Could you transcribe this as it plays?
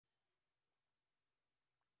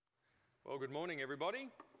Well, good morning, everybody.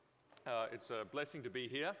 It's a blessing to be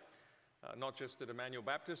here, not just at Emmanuel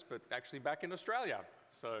Baptist, but actually back in Australia.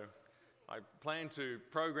 So I plan to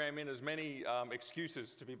program in as many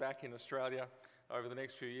excuses to be back in Australia over the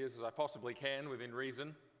next few years as I possibly can within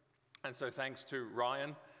reason. And so thanks to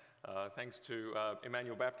Ryan, thanks to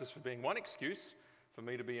Emmanuel Baptist for being one excuse for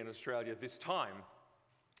me to be in Australia this time.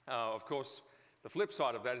 Of course, the flip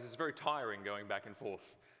side of that is it's very tiring going back and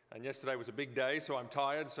forth. And yesterday was a big day, so I'm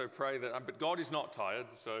tired, so pray that, but God is not tired,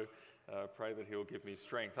 so pray that He'll give me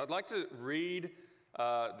strength. I'd like to read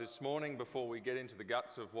this morning, before we get into the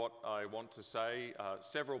guts of what I want to say,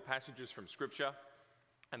 several passages from Scripture.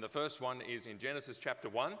 And the first one is in Genesis chapter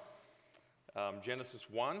 1, Genesis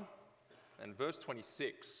 1 and verse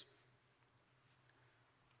 26.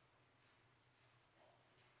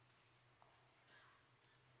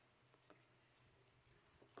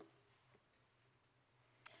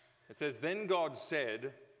 It says, "Then God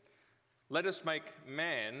said, 'Let us make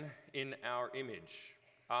man in our image,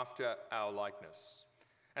 after our likeness,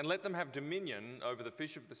 and let them have dominion over the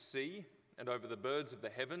fish of the sea, and over the birds of the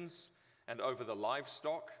heavens, and over the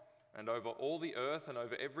livestock, and over all the earth, and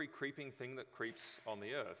over every creeping thing that creeps on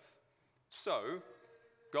the earth.' So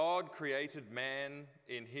God created man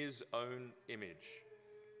in His own image.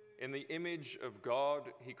 In the image of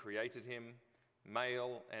God He created him,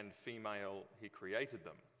 male and female He created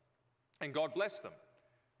them. And God blessed them.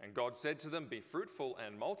 And God said to them, 'Be fruitful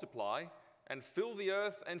and multiply, and fill the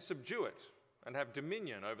earth and subdue it, and have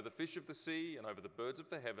dominion over the fish of the sea, and over the birds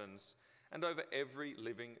of the heavens, and over every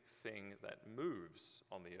living thing that moves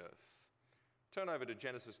on the earth.'" Turn over to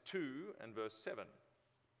Genesis 2 and verse 7.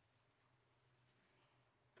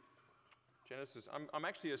 I'm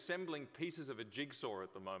actually assembling pieces of a jigsaw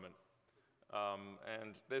at the moment.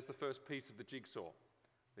 And there's the first piece of the jigsaw.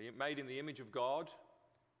 Made in the image of God,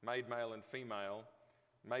 made male and female,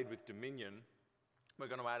 made with dominion. We're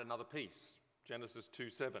going to add another piece, Genesis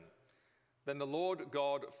 2:7. "Then the Lord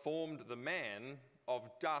God formed the man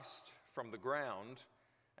of dust from the ground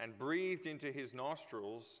and breathed into his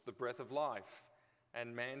nostrils the breath of life,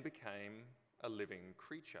 and man became a living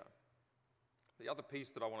creature." The other piece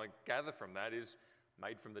that I want to gather from that is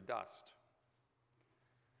made from the dust.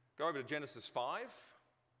 Go over to Genesis 5.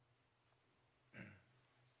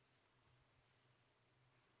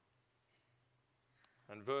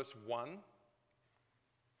 And verse 1,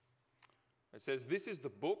 it says, "This is the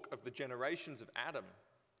book of the generations of Adam.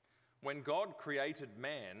 When God created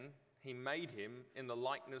man, He made him in the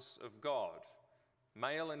likeness of God.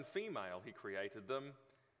 Male and female He created them,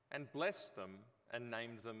 and blessed them, and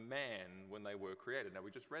named them man when they were created." Now,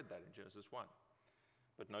 we just read that in Genesis 1.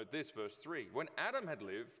 But note this, verse 3. "When Adam had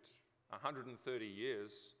lived 130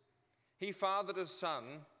 years, he fathered a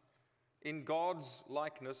son in God's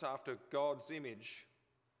likeness, after God's image."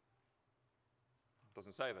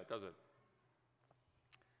 Doesn't say that, does it?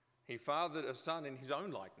 "He fathered a son in his own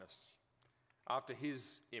likeness, after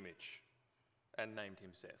his image, and named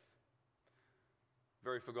him Seth."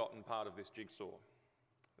 Very forgotten part of this jigsaw.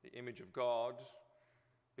 The image of God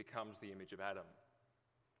becomes the image of Adam.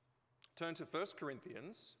 Turn to 1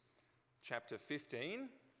 Corinthians chapter 15.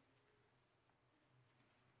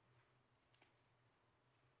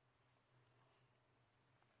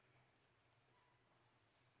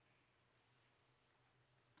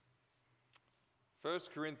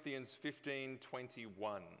 First Corinthians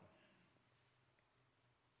 15:21.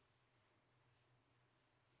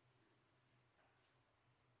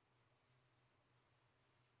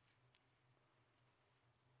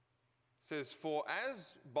 It says, "For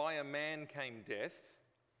as by a man came death,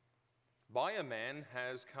 by a man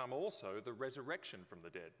has come also the resurrection from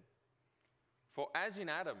the dead. For as in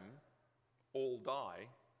Adam all die,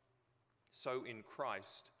 so in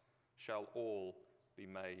Christ shall all be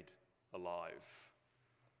made alive."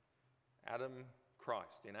 Adam,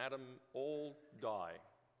 Christ. In Adam, all die.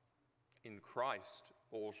 In Christ,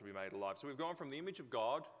 all shall be made alive. So we've gone from the image of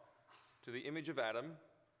God to the image of Adam,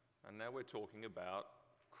 and now we're talking about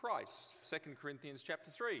Christ. 2 Corinthians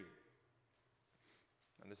chapter 3.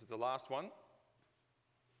 And this is the last one.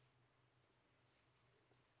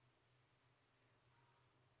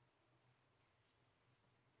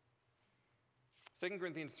 Second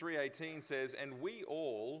Corinthians 3:18 says, "And we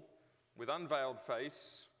all, with unveiled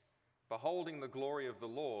face, beholding the glory of the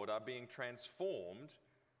Lord, are being transformed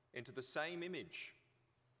into the same image,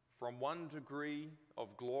 from one degree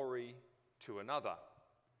of glory to another.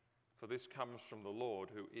 For this comes from the Lord,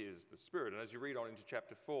 who is the Spirit." And as you read on into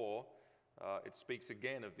chapter 4, it speaks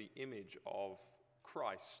again of the image of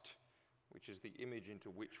Christ, which is the image into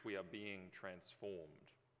which we are being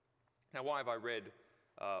transformed. Now, why have I read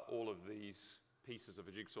all of these pieces of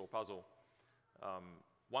a jigsaw puzzle?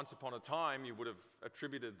 Once upon a time, you would have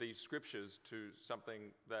attributed these scriptures to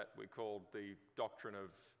something that we called the doctrine of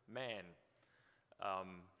man.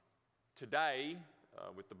 Today,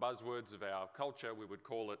 with the buzzwords of our culture, we would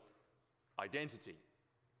call it identity.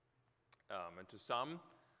 And to some,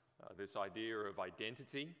 this idea of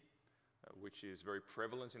identity, which is very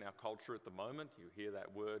prevalent in our culture at the moment, you hear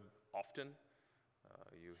that word often.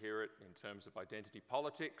 You hear it in terms of identity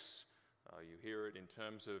politics. You hear it in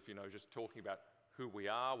terms of, just talking about who we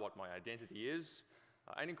are, what my identity is.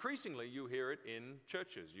 And increasingly, you hear it in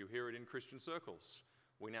churches. You hear it in Christian circles.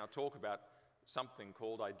 We now talk about something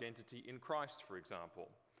called identity in Christ, for example.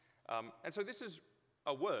 And so this is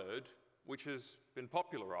a word which has been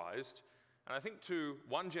popularized. And I think to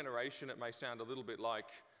one generation, it may sound a little bit like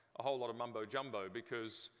a whole lot of mumbo-jumbo,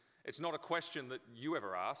 because it's not a question that you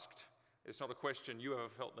ever asked. It's not a question you ever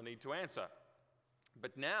felt the need to answer.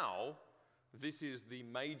 But now, this is the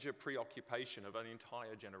major preoccupation of an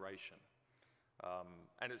entire generation.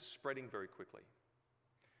 And it's spreading very quickly.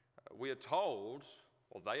 We are told,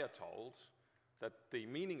 or they are told, that the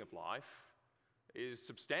meaning of life is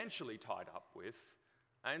substantially tied up with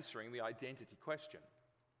answering the identity question.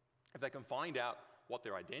 If they can find out what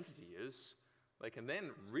their identity is, they can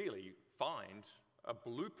then really find a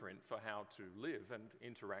blueprint for how to live and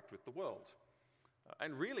interact with the world.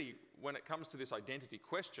 And really, when it comes to this identity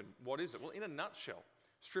question, what is it? Well, in a nutshell,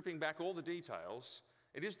 stripping back all the details,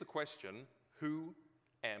 it is the question, who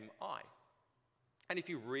am I? And if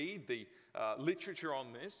you read the literature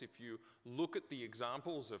on this, if you look at the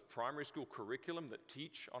examples of primary school curriculum that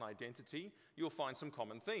teach on identity, you'll find some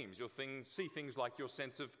common themes. You'll see things like your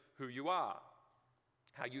sense of who you are,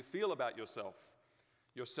 how you feel about yourself,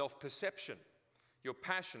 your self-perception, your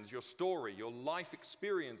passions, your story, your life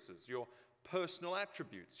experiences, your personal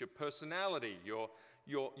attributes, your personality, your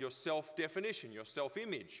self-definition, your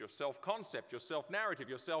self-image, your self-concept, your self-narrative,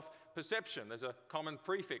 your self-perception. There's a common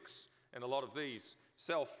prefix in a lot of these.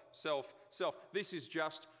 Self, self, self. This is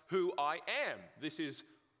just who I am. This is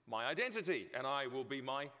my identity, and I will be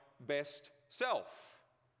my best self.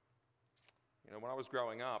 When I was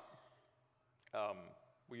growing up,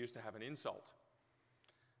 we used to have an insult.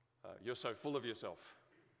 You're so full of yourself.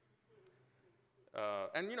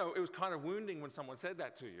 And it was kind of wounding when someone said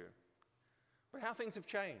that to you. But how things have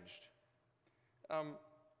changed.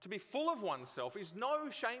 To be full of oneself is no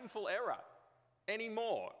shameful error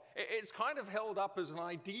anymore. It's kind of held up as an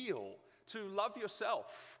ideal to love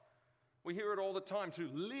yourself. We hear it all the time, to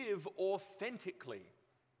live authentically,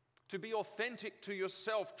 to be authentic to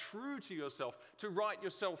yourself, true to yourself, to write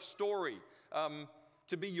yourself story,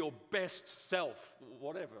 to be your best self,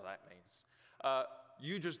 whatever that means.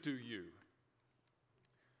 You just do you.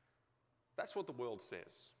 That's what the world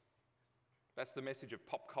says. That's the message of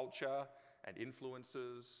pop culture and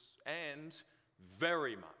influencers, and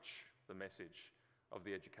very much the message of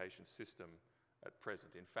the education system at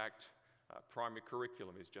present. In fact, primary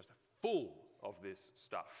curriculum is just full of this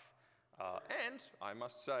stuff. And I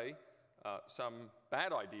must say, some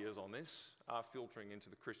bad ideas on this are filtering into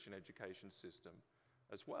the Christian education system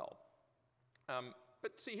as well.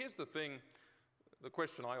 But see, here's the thing. The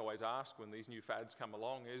question I always ask when these new fads come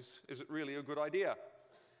along is it really a good idea?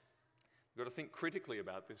 You've got to think critically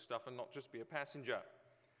about this stuff and not just be a passenger.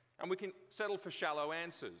 And we can settle for shallow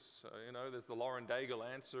answers. There's the Lauren Daigle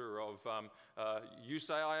answer of, you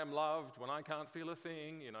say I am loved when I can't feel a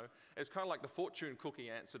thing. It's kind of like the fortune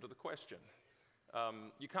cookie answer to the question.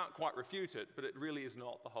 You can't quite refute it, but it really is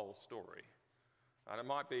not the whole story. And it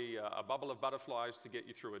might be a bubble of butterflies to get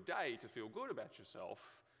you through a day to feel good about yourself,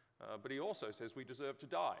 but he also says we deserve to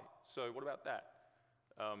die. So what about that?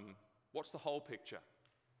 What's the whole picture?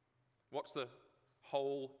 What's the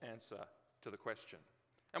whole answer to the question?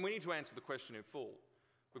 And we need to answer the question in full,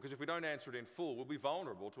 because if we don't answer it in full, we'll be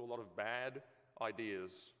vulnerable to a lot of bad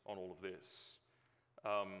ideas on all of this.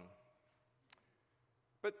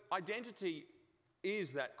 But identity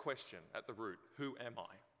is that question at the root. Who am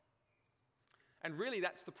I? And really,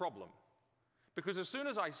 that's the problem. Because as soon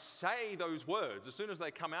as I say those words, as soon as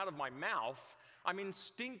they come out of my mouth, I'm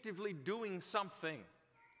instinctively doing something.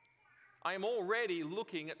 I am already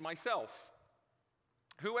looking at myself.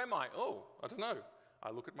 Who am I? Oh, I don't know. I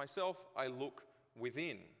look at myself, I look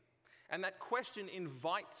within. And that question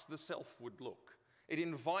invites the selfward look. It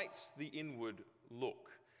invites the inward look.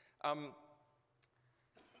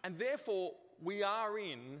 And therefore, we are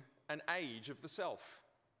in an age of the self.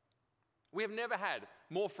 We have never had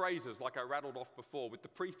more phrases like I rattled off before with the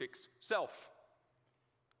prefix self.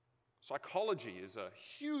 Psychology is a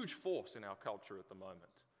huge force in our culture at the moment.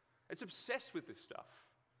 It's obsessed with this stuff.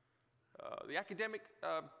 The academic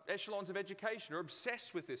echelons of education are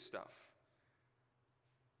obsessed with this stuff.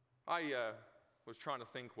 I was trying to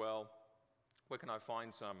think, well, where can I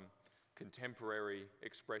find some contemporary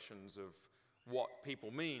expressions of what people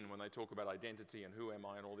mean when they talk about identity and who am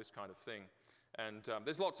I and all this kind of thing. And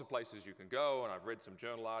there's lots of places you can go, and I've read some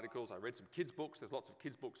journal articles, I read some kids' books. There's lots of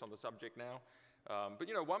kids' books on the subject now. But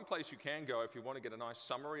you know, one place you can go if you want to get a nice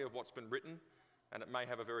summary of what's been written, and it may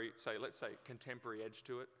have a very, let's say, contemporary edge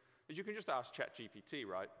to it, is you can just ask ChatGPT,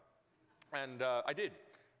 right? And I did.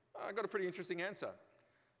 I got a pretty interesting answer,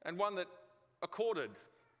 and one that accorded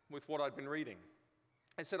with what I'd been reading.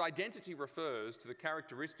 It said, identity refers to the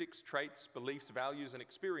characteristics, traits, beliefs, values, and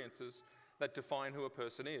experiences that define who a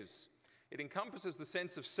person is. It encompasses the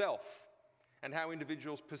sense of self and how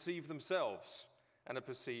individuals perceive themselves and are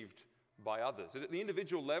perceived by others. At the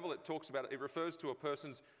individual level, it refers to a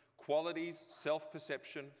person's qualities,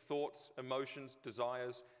 self-perception, thoughts, emotions,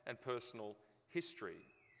 desires, and personal history.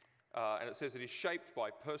 And it says it is shaped by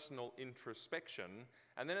personal introspection.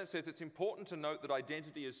 And then it says it's important to note that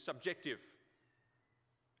identity is subjective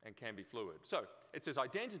and can be fluid. So it says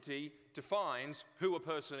identity defines who a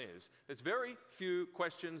person is. There's very few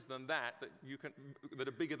questions than that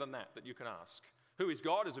are bigger than that you can ask. Who is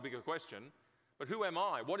God is a bigger question, but who am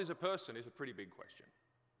I? What is a person is a pretty big question.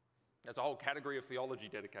 There's a whole category of theology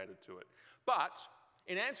dedicated to it. But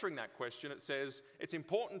in answering that question, it says it's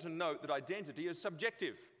important to note that identity is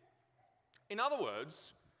subjective. In other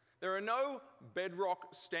words, there are no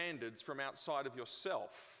bedrock standards from outside of yourself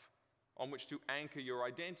on which to anchor your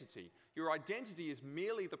identity. Your identity is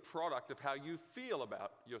merely the product of how you feel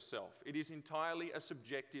about yourself. It is entirely a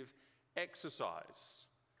subjective exercise.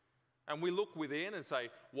 And we look within and say,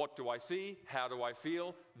 what do I see? How do I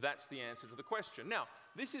feel? That's the answer to the question. Now,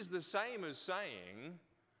 this is the same as saying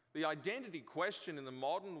the identity question in the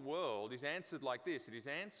modern world is answered like this. It is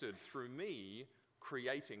answered through me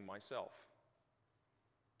creating myself.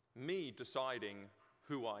 Me deciding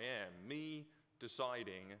who I am. Me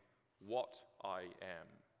deciding what I am.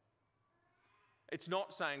 It's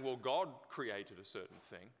not saying, well, God created a certain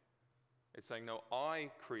thing. It's saying, no, I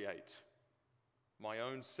create my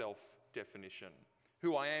own self-definition.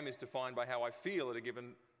 Who I am is defined by how I feel at a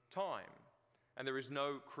given time. And there is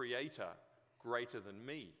no creator greater than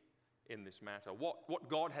me in this matter. What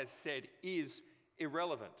God has said is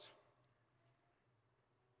irrelevant.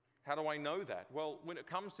 How do I know that? Well, when it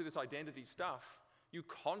comes to this identity stuff, you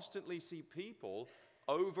constantly see people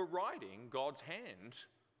overriding God's hand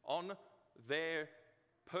on their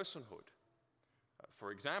personhood.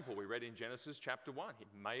 For example, we read in Genesis chapter 1,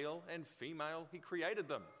 male and female, he created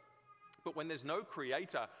them. But when there's no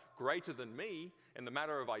creator greater than me in the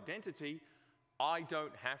matter of identity, I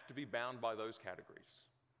don't have to be bound by those categories.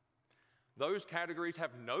 Those categories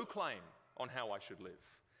have no claim on how I should live.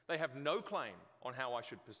 They have no claim on how I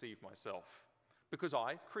should perceive myself, because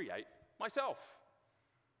I create myself.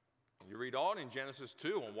 You read on in Genesis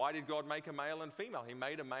 2, and why did God make a male and female? He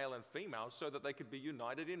made a male and female so that they could be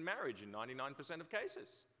united in marriage in 99% of cases.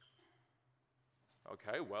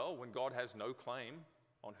 Okay, well, when God has no claim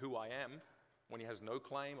on who I am, when he has no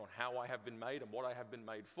claim on how I have been made and what I have been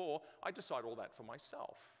made for, I decide all that for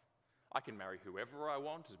myself. I can marry whoever I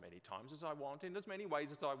want, as many times as I want, in as many ways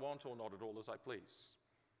as I want, or not at all as I please.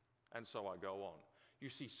 And so I go on. You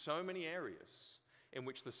see so many areas in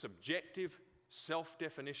which the subjective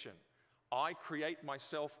self-definition, I create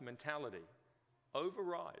myself mentality,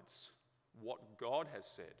 overrides what God has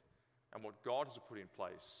said and what God has put in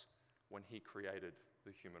place when he created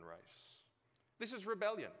the human race. This is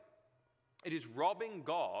rebellion. It is robbing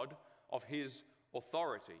God of his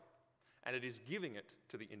authority, and it is giving it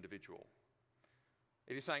to the individual.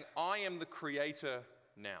 It is saying, I am the creator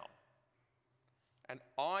now, and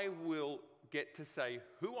I will get to say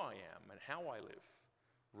who I am and how I live,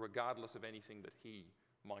 regardless of anything that he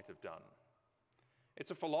might have done. It's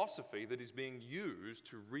a philosophy that is being used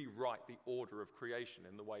to rewrite the order of creation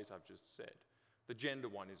in the ways I've just said. The gender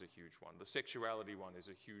one is a huge one. The sexuality one is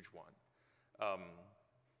a huge one.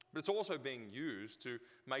 But it's also being used to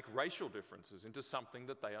make racial differences into something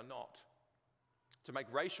that they are not. To make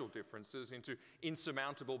racial differences into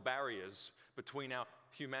insurmountable barriers between our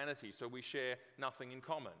humanity so we share nothing in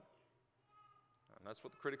common. And that's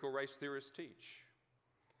what the critical race theorists teach.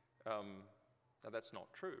 Now that's not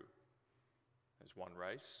true. There's one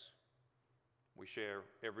race. We share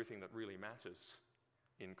everything that really matters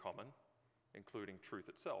in common, including truth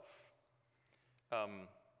itself.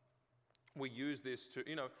 We use this to,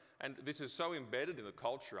 and this is so embedded in the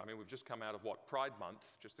culture. I mean, we've just come out of Pride Month,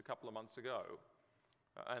 just a couple of months ago.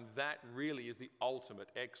 And that really is the ultimate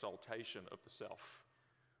exaltation of the self.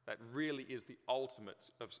 That really is the ultimate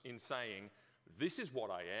in saying, this is what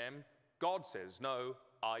I am. God says, no,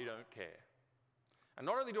 I don't care. And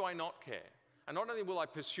not only do I not care, and not only will I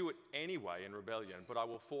pursue it anyway in rebellion, but I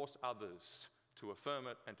will force others to affirm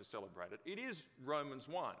it and to celebrate it. It is Romans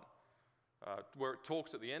 1, where it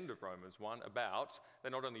talks at the end of Romans 1 about they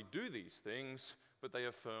not only do these things, but they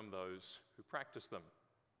affirm those who practice them.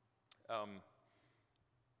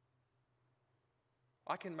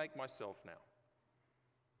 I can make myself now.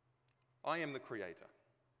 I am the creator.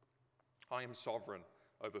 I am sovereign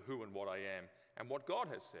over who and what I am. And what God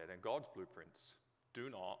has said and God's blueprints do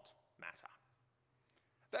not matter.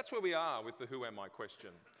 That's where we are with the who am I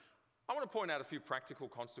question. I want to point out a few practical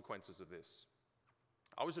consequences of this.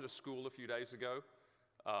 I was at a school a few days ago,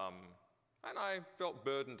 and I felt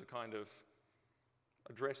burdened to kind of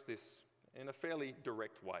address this in a fairly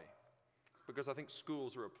direct way, because I think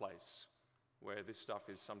schools are a place where this stuff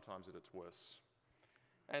is sometimes at its worst.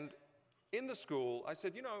 And in the school, I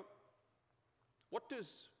said, what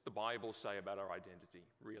does the Bible say about our identity,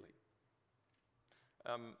 really?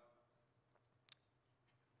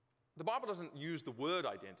 The Bible doesn't use the word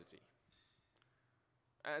identity.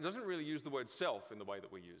 It doesn't really use the word self in the way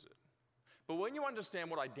that we use it. But when you understand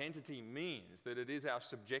what identity means, that it is our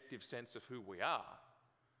subjective sense of who we are,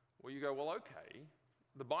 well, you go, well, okay,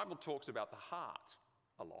 the Bible talks about the heart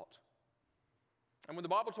a lot. And when the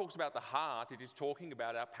Bible talks about the heart, it is talking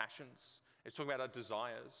about our passions. It's talking about our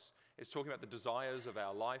desires. It's talking about the desires of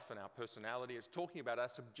our life and our personality. It's talking about our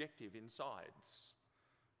subjective insides.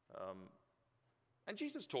 And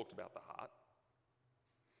Jesus talked about the heart.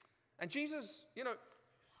 And Jesus,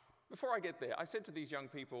 before I get there, I said to these young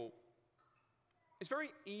people, it's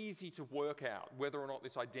very easy to work out whether or not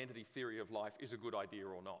this identity theory of life is a good idea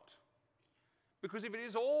or not. Because if it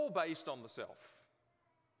is all based on the self,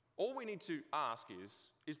 all we need to ask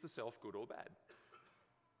is the self good or bad?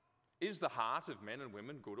 Is the heart of men and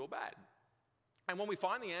women good or bad? And when we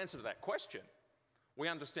find the answer to that question, we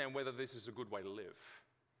understand whether this is a good way to live.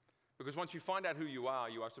 Because once you find out who you are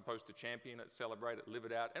supposed to champion it, celebrate it, live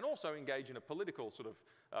it out, and also engage in a political sort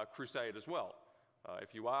of crusade as well.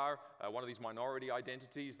 If you are one of these minority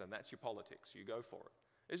identities, then that's your politics. You go for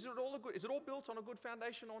it. Is it all built on a good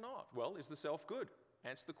foundation or not? Well, is the self good?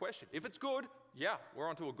 Answer the question. If it's good, yeah, we're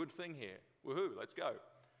onto a good thing here. Woohoo, let's go.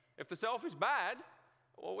 If the self is bad,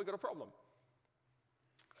 well, we've got a problem.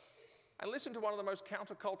 And listen to one of the most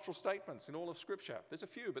countercultural statements in all of Scripture. There's a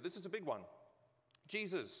few, but this is a big one.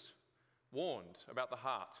 Jesus warned about the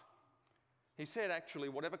heart. He said, actually,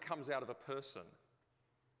 whatever comes out of a person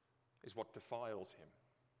is what defiles him.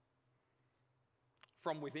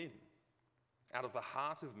 From within, out of the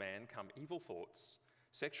heart of man come evil thoughts,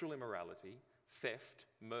 sexual immorality, theft,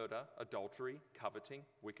 murder, adultery, coveting,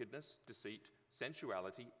 wickedness, deceit,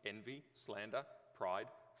 sensuality, envy, slander, pride,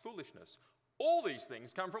 foolishness. All these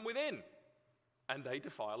things come from within, and they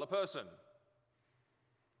defile a person.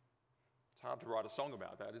 It's hard to write a song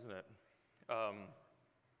about that, isn't it?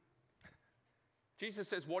 Jesus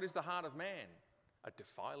says, what is the heart of man? A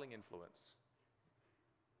defiling influence.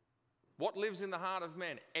 What lives in the heart of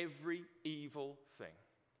man? Every evil thing.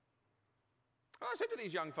 And I said to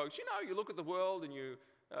these young folks, you look at the world and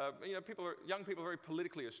young people are very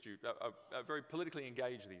politically astute, very politically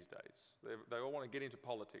engaged these days. They all want to get into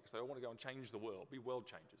politics. They all want to go and change the world, be world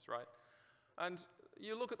changers, right? And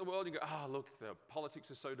you look at the world and you go, look, the politics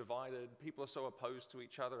are so divided. People are so opposed to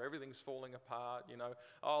each other. Everything's falling apart,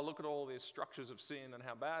 look at all these structures of sin and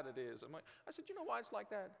how bad it is. I said, you know why it's like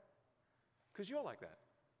that? Because you're like that.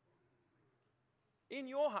 In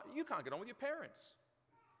your heart, you can't get on with your parents.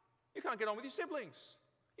 You can't get on with your siblings.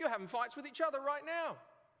 You're having fights with each other right now.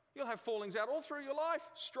 You'll have fallings out all through your life.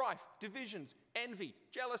 Strife, divisions, envy,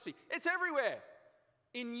 jealousy. It's everywhere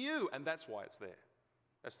in you, and that's why it's there.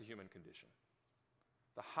 That's the human condition.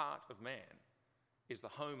 The heart of man is the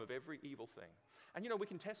home of every evil thing. And we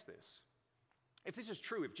can test this. If this is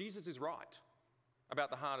true, if Jesus is right about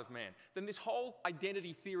the heart of man, then this whole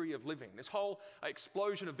identity theory of living, this whole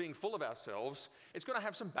explosion of being full of ourselves, it's going to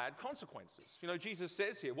have some bad consequences. Jesus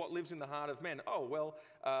says here, what lives in the heart of men?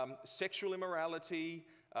 Sexual immorality,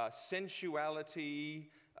 sensuality,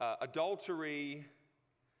 adultery.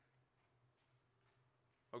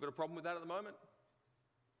 I've got a problem with that at the moment.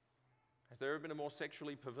 Has there ever been a more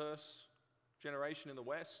sexually perverse generation in the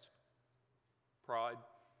West? Pride.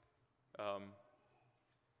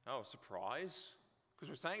 Surprise. Because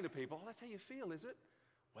we're saying to people, that's how you feel, is it?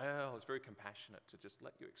 Well, it's very compassionate to just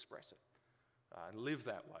let you express it and live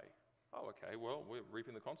that way. Oh, okay, well, we're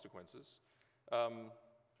reaping the consequences.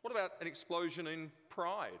 What about an explosion in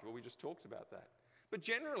pride? Well, we just talked about that. But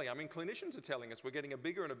generally, clinicians are telling us we're getting a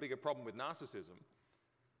bigger and a bigger problem with narcissism.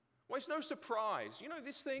 Well, it's no surprise.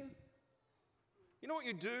 This thing? You know what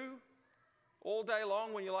you do all day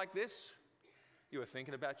long when you're like this? you are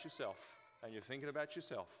thinking about yourself, and you're thinking about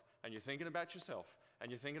yourself, and you're thinking about yourself,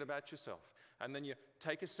 and you're thinking about yourself. And then you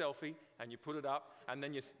take a selfie and you put it up, and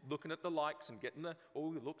then you're looking at the likes and getting the,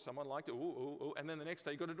 oh, look, someone liked it, oh. And then the next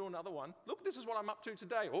day you've got to do another one. Look, this is what I'm up to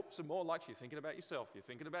today. Oh, some more likes. You're thinking about yourself. You're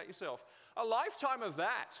thinking about yourself. A lifetime of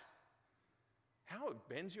that. How it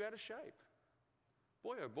bends you out of shape.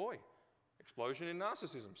 Boy, oh boy. Explosion in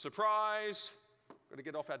narcissism. Surprise. Got to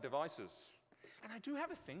get off our devices. And I do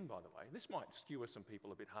have a thing, by the way. This might skewer some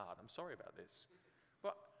people a bit hard. I'm sorry about this.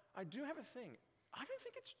 But I do have a thing. I don't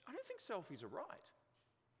think selfies are right.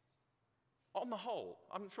 On the whole,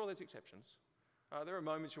 I'm sure there's exceptions. There are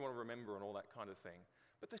moments you want to remember and all that kind of thing.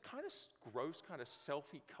 But the kind of gross kind of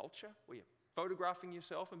selfie culture where you're photographing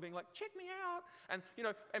yourself and being like, check me out. And, you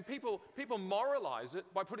know, and people moralize it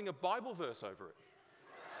by putting a Bible verse over it.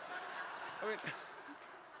 I mean,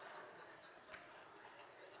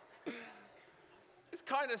 it's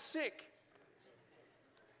kind of sick.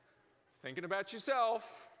 Thinking about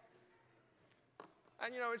yourself.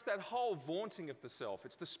 And, you know, it's that whole vaunting of the self.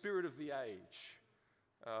 It's the spirit of the age.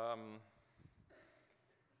 I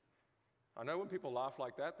know when people laugh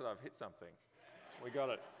like that I've hit something. We got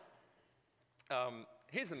it.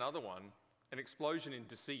 Here's another one, an explosion in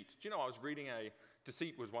deceit. Do you know, I was reading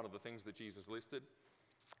deceit was one of the things that Jesus listed.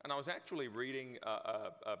 And I was actually reading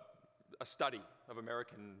a study of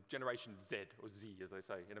American Generation Z, or Z as they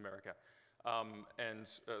say in America.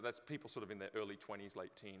 That's people sort of in their early 20s,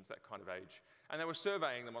 late teens, that kind of age. And they were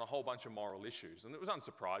surveying them on a whole bunch of moral issues. And it was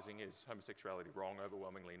unsurprising. Is homosexuality wrong?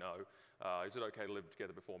 Overwhelmingly no. Is it okay to live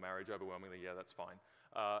together before marriage? Overwhelmingly, yeah, that's fine.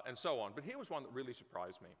 And so on. But here was one that really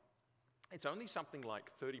surprised me. It's only something like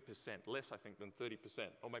 30%, less I think than 30%,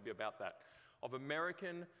 or maybe about that, of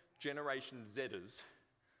American Generation Zers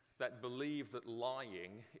that believe that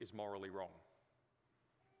lying is morally wrong.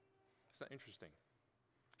 Isn't that interesting?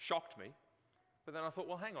 Shocked me. But then I thought,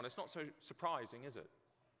 well, hang on, it's not so surprising, is it?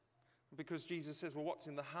 Because Jesus says, well, what's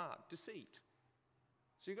in the heart? Deceit.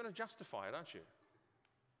 So you're going to justify it, aren't you?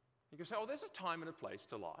 You can say, oh, there's a time and a place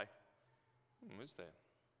to lie. Is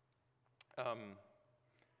there?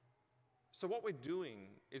 So what we're doing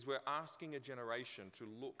is we're asking a generation to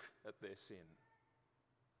look at their sin.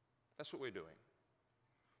 That's what we're doing.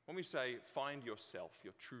 When we say, find yourself,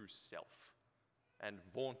 your true self, and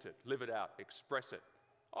vaunt it, live it out, express it.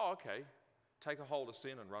 Oh, okay. Take a hold of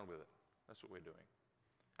sin and run with it. That's what we're doing.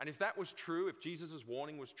 And if that was true, if Jesus'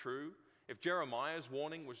 warning was true, if Jeremiah's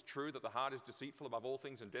warning was true that the heart is deceitful above all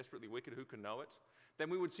things and desperately wicked, who can know it? Then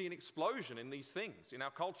we would see an explosion in these things in our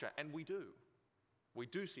culture, and we do. We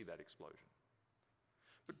do see that explosion.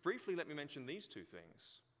 But briefly, let me mention these two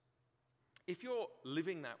things. If you're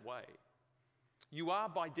living that way, you are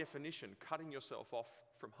by definition cutting yourself off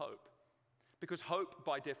from hope. Because hope,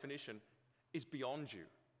 by definition, is beyond you.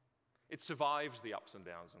 It survives the ups and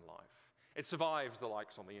downs in life. It survives the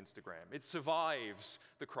likes on the Instagram. It survives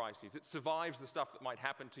the crises. It survives the stuff that might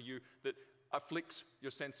happen to you that afflicts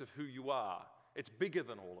your sense of who you are. It's bigger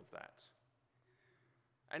than all of that.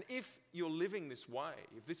 And if you're living this way,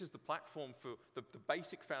 if this is the platform for the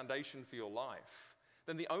basic foundation for your life,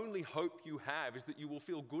 then the only hope you have is that you will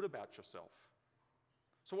feel good about yourself.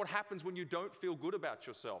 So what happens when you don't feel good about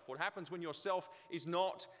yourself? What happens when yourself is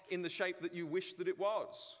not in the shape that you wish that it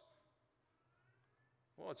was?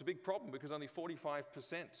 Well, it's a big problem because only 45%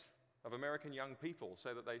 of American young people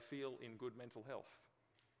say that they feel in good mental health.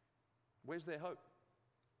 Where's their hope?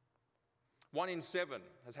 1 in 7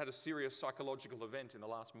 has had a serious psychological event in the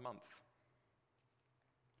last month.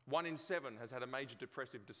 1 in 7 has had a major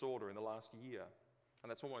depressive disorder in the last year,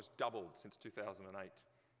 and that's almost doubled since 2008.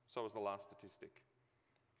 So is the last statistic.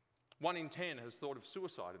 1 in 10 has thought of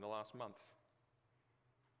suicide in the last month.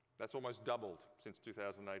 That's almost doubled since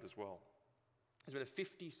 2008 as well. There's been a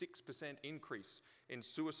 56% increase in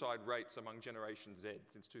suicide rates among Generation Z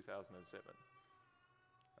since 2007.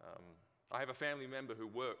 I have a family member who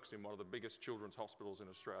works in one of the biggest children's hospitals in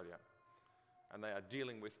Australia, and they are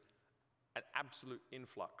dealing with an absolute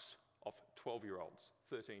influx of 12-year-olds,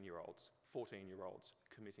 13-year-olds, 14-year-olds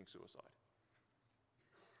committing suicide.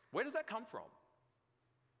 Where does that come from?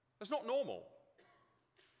 It's not normal.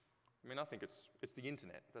 I mean, I think it's the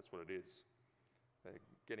internet. That's what it is. They're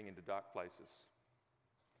getting into dark places.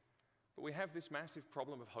 But we have this massive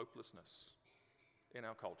problem of hopelessness in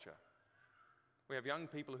our culture. We have young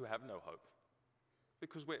people who have no hope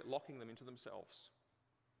because we're locking them into themselves.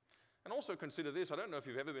 And also consider this, I don't know if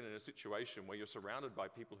you've ever been in a situation where you're surrounded by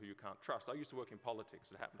people who you can't trust. I used to work in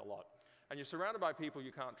politics, it happened a lot. And you're surrounded by people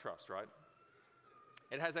you can't trust, right?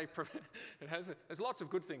 There's lots of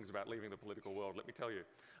good things about leaving the political world, let me tell you.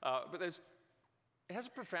 But it has a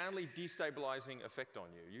profoundly destabilizing effect on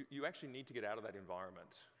you. You actually need to get out of that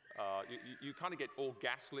environment. You kind of get all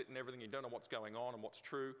gaslit and everything. You don't know what's going on and what's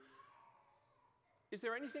true. Is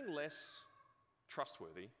there anything less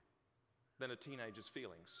trustworthy than a teenager's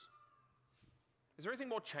feelings? Is there anything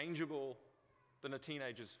more changeable than a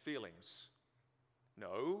teenager's feelings?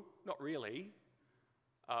 No, not really.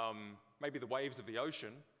 Maybe the waves of the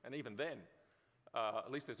ocean, and even then, at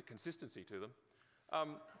least there's a consistency to them.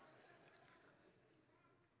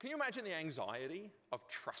 Can you imagine the anxiety of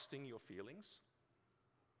trusting your feelings?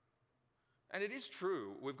 And it is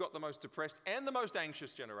true, we've got the most depressed and the most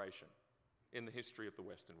anxious generation in the history of the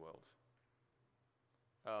Western world.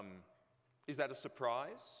 Is that a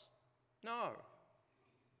surprise? No,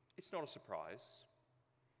 it's not a surprise.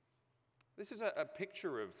 This is a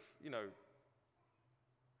picture of,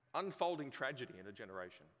 unfolding tragedy in a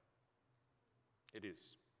generation. It is.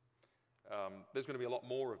 There's going to be a lot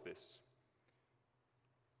more of this.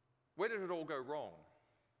 Where did it all go wrong?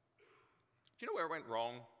 Do you know where it went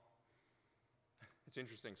wrong? It's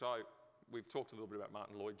interesting. So we've talked a little bit about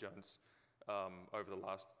Martyn Lloyd-Jones over the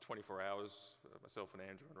last 24 hours, myself and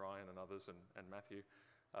Andrew and Ryan and others and Matthew.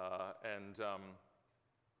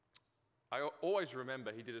 I always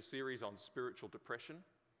remember he did a series on spiritual depression,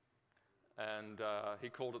 and he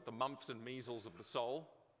called it the mumps and measles of the soul.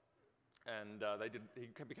 And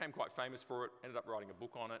he became quite famous for it, ended up writing a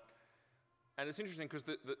book on it. And it's interesting because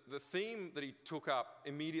the theme that he took up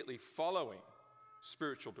immediately following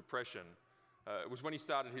spiritual depression was when he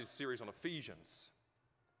started his series on Ephesians.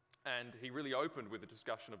 And he really opened with a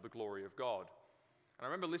discussion of the glory of God. And I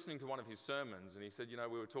remember listening to one of his sermons, and he said,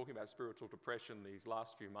 we were talking about spiritual depression these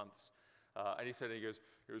last few months. And he goes,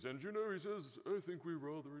 and he says, I think we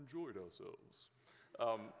rather enjoyed ourselves.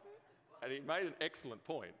 And he made an excellent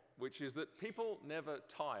point, which is that people never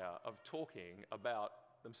tire of talking about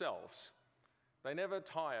themselves. They never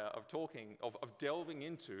tire of talking, of delving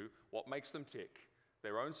into what makes them tick,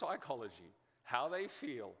 their own psychology, how they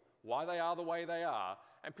feel, why they are the way they are.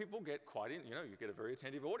 And people get quite in, you get a very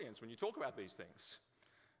attentive audience when you talk about these things.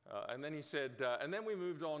 And then he said, and then we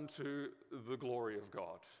moved on to the glory of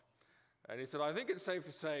God. And he said, I think it's safe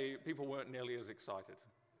to say people weren't nearly as excited.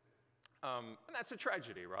 And that's a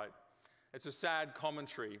tragedy, right? It's a sad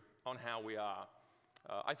commentary on how we are.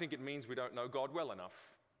 I think it means we don't know God well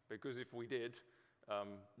enough, because if we did,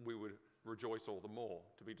 we would rejoice all the more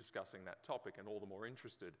to be discussing that topic and all the more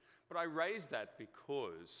interested. But I raise that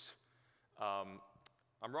because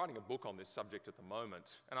I'm writing a book on this subject at the moment,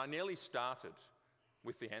 and I nearly started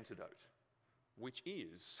with the antidote, which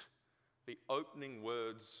is the opening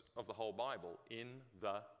words of the whole Bible: in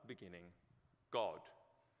the beginning, God.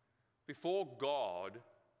 Before God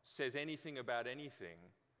says anything about anything,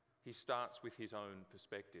 he starts with his own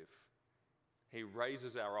perspective. He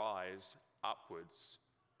raises our eyes upwards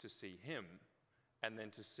to see him and then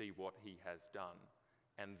to see what he has done.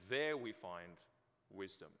 And there we find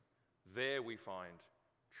wisdom. There we find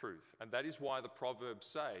truth. And that is why the Proverbs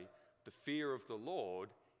say the fear of the Lord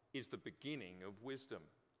is the beginning of wisdom.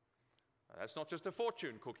 Now, that's not just a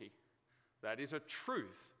fortune cookie. That is a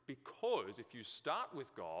truth, because if you start with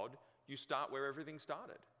God, you start where everything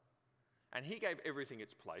started. And he gave everything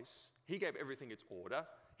its place. He gave everything its order.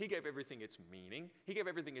 He gave everything its meaning. He gave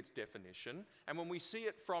everything its definition. And when we see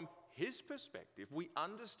it from his perspective, we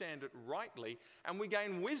understand it rightly, and we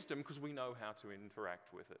gain wisdom because we know how to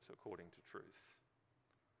interact with it according to truth.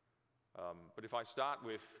 But if I start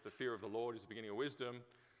with the fear of the Lord is the beginning of wisdom,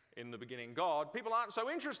 in the beginning God, people aren't so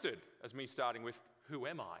interested as me starting with, who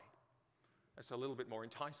am I? That's a little bit more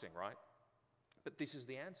enticing, right? But this is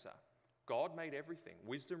the answer. God made everything.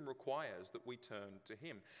 Wisdom requires that we turn to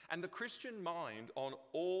him. And the Christian mind on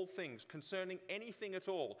all things, concerning anything at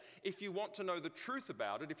all, if you want to know the truth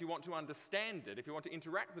about it, if you want to understand it, if you want to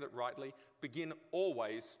interact with it rightly, begin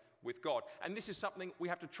always with God. And this is something we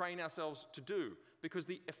have to train ourselves to do, because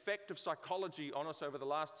the effect of psychology on us over the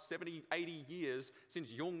last 70, 80 years,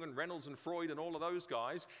 since Jung and Reynolds and Freud and all of those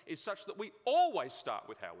guys, is such that we always start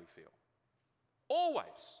with how we feel. Always.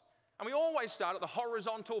 And we always start at the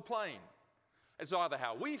horizontal plane. It's either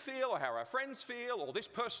how we feel or how our friends feel or this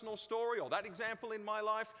personal story or that example in my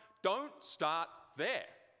life. Don't start there.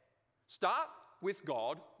 Start with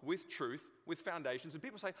God, with truth, with foundations. And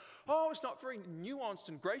people say, oh, it's not very nuanced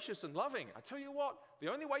and gracious and loving. I tell you what,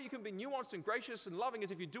 the only way you can be nuanced and gracious and loving is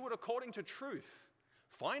if you do it according to truth.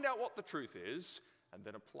 Find out what the truth is and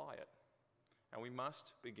then apply it. And we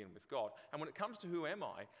must begin with God. And when it comes to who am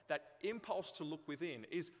I, that impulse to look within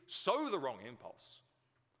is so the wrong impulse.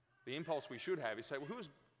 The impulse we should have is say, well,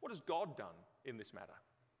 what has God done in this matter?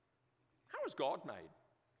 How has God made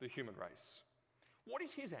the human race? What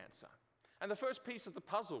is his answer? And the first piece of the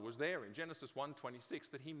puzzle was there in Genesis 1:26,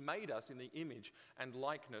 that he made us in the image and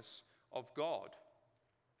likeness of God.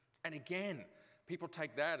 And again, people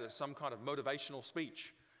take that as some kind of motivational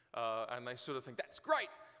speech, and they sort of think, that's great,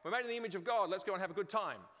 we're made in the image of God, let's go and have a good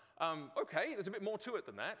time. Okay, there's a bit more to it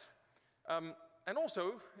than that. And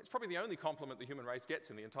also, it's probably the only compliment the human race gets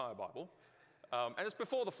in the entire Bible. And it's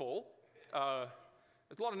before the fall.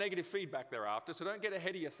 There's a lot of negative feedback thereafter, so don't get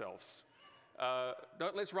ahead of yourselves.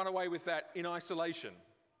 Let's run away with that in isolation.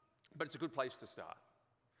 But it's a good place to start,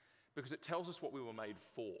 because it tells us what we were made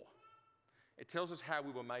for. It tells us how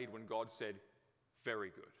we were made when God said, very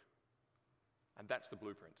good. And that's the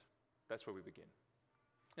blueprint. That's where we begin.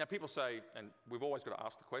 Now, people say, and we've always got to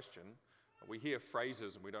ask the question, we hear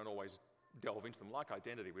phrases and we don't always delve into them, like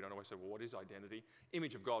identity. We don't always say, well, what is identity?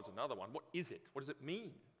 Image of God's another one. What is it? What does it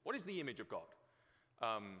mean? What is the image of God?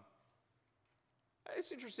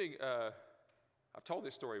 It's interesting. I've told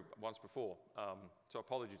this story once before, so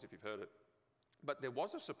apologies if you've heard it. But there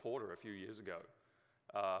was a supporter a few years ago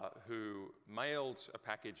who mailed a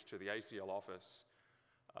package to the ACL office,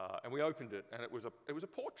 and we opened it, and it was a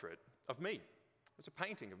portrait of me. It was a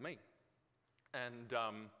painting of me. And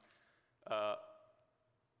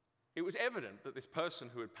it was evident that this person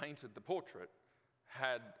who had painted the portrait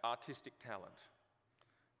had artistic talent,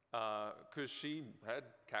 because she had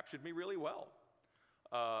captured me really well.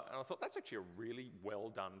 And I thought, that's actually a really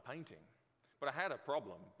well-done painting. But I had a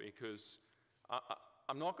problem, because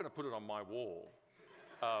I'm not going to put it on my wall.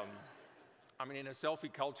 I mean, in a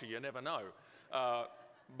selfie culture, you never know.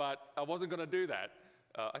 But I wasn't going to do that.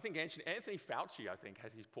 I think Anthony Fauci,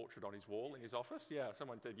 has his portrait on his wall in his office. Yeah,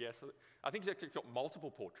 someone said yes. I think he's actually got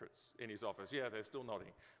multiple portraits in his office. Yeah, they're still nodding.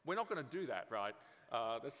 We're not going to do that, right?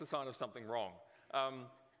 That's the sign of something wrong.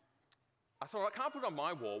 I thought, I can't put it on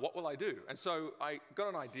my wall. What will I do? And so I got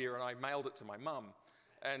an idea, and I mailed it to my mum.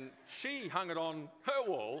 And she hung it on her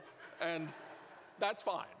wall, and that's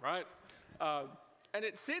fine, right? And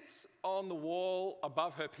it sits on the wall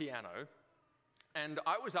above her piano. And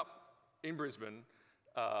I was up in Brisbane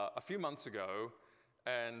a few months ago,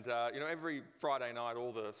 and every Friday night,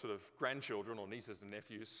 all the sort of grandchildren or nieces and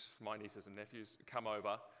nephews, my nieces and nephews, come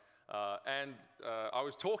over, and I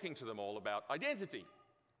was talking to them all about identity,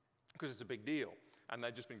 because it's a big deal, and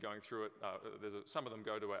they've just been going through it. Some of them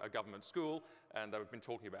go to a government school, and they've been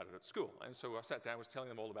talking about it at school. And so I sat down, was telling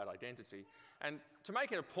them all about identity, and to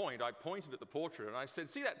make it a point, I pointed at the portrait, and I said,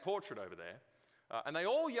 see that portrait over there? And they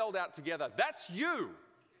all yelled out together, that's you!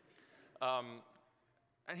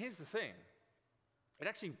 And here's the thing.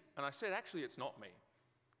 I said, actually, it's not me.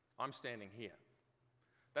 I'm standing here.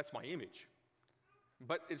 That's my image.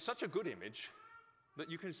 But it's such a good image that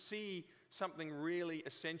you can see something really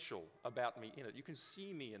essential about me in it. You can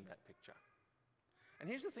see me in that picture. And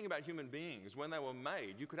here's the thing about human beings. When they were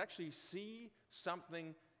made, you could actually see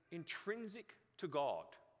something intrinsic to God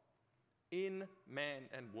in man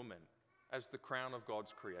and woman as the crown of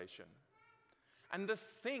God's creation. And the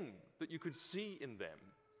thing that you could see in them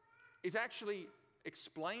is actually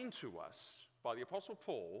explained to us by the Apostle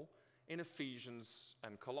Paul in Ephesians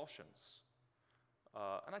and Colossians.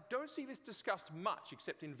 And I don't see this discussed much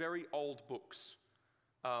except in very old books.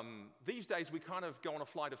 These days we kind of go on a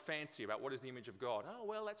flight of fancy about what is the image of God. Oh,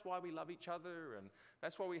 well, that's why we love each other, and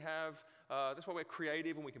that's why that's why we're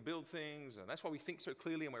creative and we can build things, and that's why we think so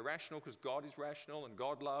clearly and we're rational, because God is rational and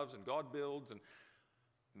God loves and God builds, and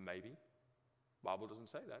maybe. The Bible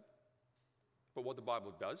doesn't say that. But what the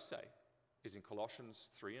Bible does say is in Colossians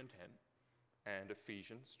 3 and 10 and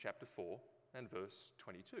Ephesians chapter 4 and verse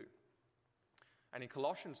 22. And in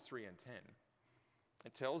Colossians 3 and 10,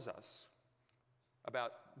 it tells us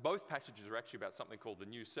about, both passages are actually about something called the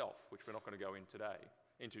new self, which we're not going to go into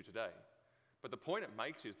today. But the point it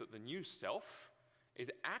makes is that the new self is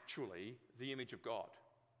actually the image of God.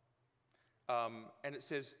 And it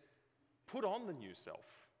says, put on the new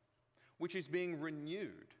self, which is being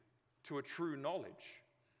renewed to a true knowledge,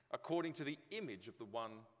 according to the image of the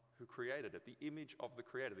one who created it, the image of the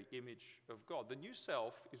Creator, the image of God. The new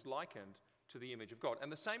self is likened to the image of God.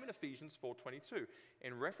 And the same in Ephesians 4:22.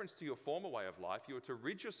 In reference to your former way of life, you are to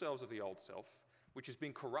rid yourselves of the old self, which has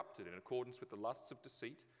been corrupted in accordance with the lusts of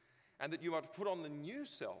deceit, and that you are to put on the new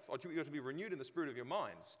self, or you are to be renewed in the spirit of your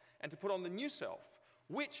minds, and to put on the new self,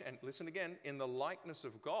 which, and listen again, in the likeness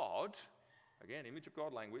of God, again, image of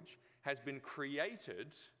God language, has been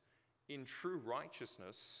created in true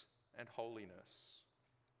righteousness and holiness.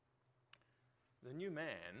 The new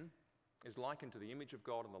man is likened to the image of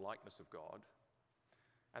God and the likeness of God,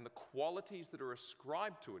 and the qualities that are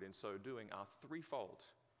ascribed to it in so doing are threefold.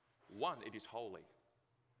 1, it is holy.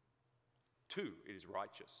 2, it is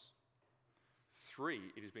righteous. 3,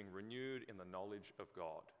 it is being renewed in the knowledge of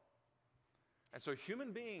God. And so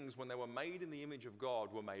human beings, when they were made in the image of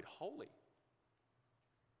God, were made holy.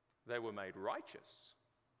 They were made righteous.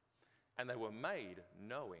 And they were made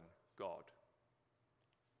knowing God.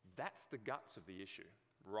 That's the guts of the issue,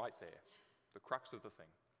 right there, the crux of the thing.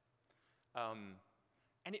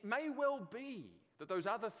 And it may well be that those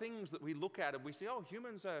other things that we look at and we say, oh,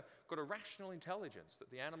 humans have got a rational intelligence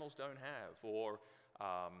that the animals don't have, or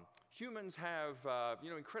humans have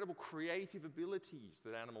incredible creative abilities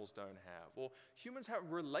that animals don't have, or humans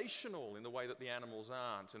have relational in the way that the animals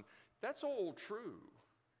aren't, and that's all true.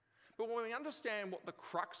 But when we understand what the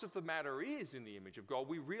crux of the matter is in the image of God,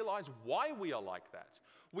 we realize why we are like that.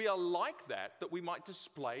 We are like that we might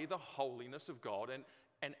display the holiness of God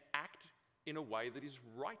and act in a way that is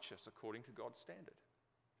righteous according to God's standard.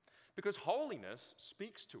 Because holiness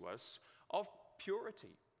speaks to us of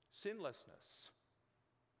purity, sinlessness.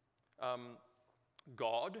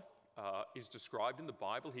 God is described in the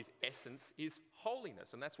Bible, his essence is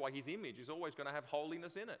holiness, and that's why his image is always going to have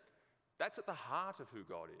holiness in it. That's at the heart of who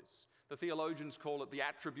God is. The theologians call it the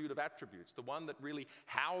attribute of attributes, the one that really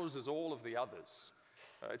houses all of the others.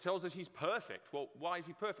 It tells us he's perfect. Well, why is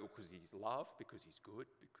he perfect? Well, because he's love, because he's good,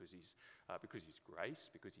 because he's grace,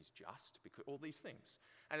 because he's just, because all these things.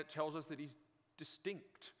 And it tells us that he's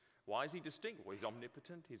distinct. Why is he distinct? Well, he's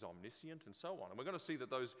omnipotent, he's omniscient, and so on. And we're going to see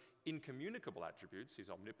that those incommunicable attributes,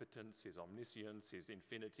 his omnipotence, his omniscience, his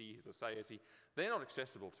infinity, his aseity, they're not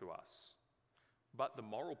accessible to us. But the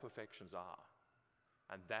moral perfections are.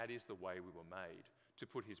 And that is the way we were made, to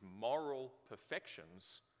put his moral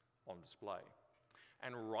perfections on display.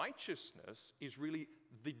 And righteousness is really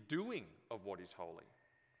the doing of what is holy.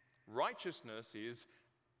 Righteousness is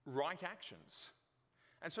right actions.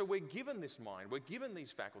 And so we're given this mind, we're given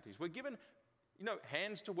these faculties, we're given,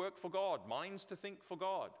 hands to work for God, minds to think for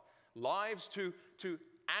God, lives to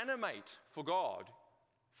animate for God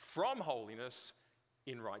from holiness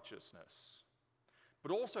in righteousness.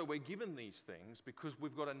 But also we're given these things because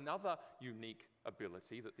we've got another unique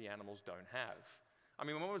ability that the animals don't have. I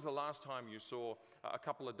mean, when was the last time you saw a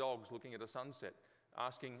couple of dogs looking at a sunset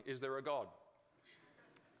asking, is there a God?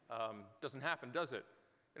 Doesn't happen, does it?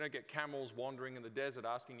 You don't get camels wandering in the desert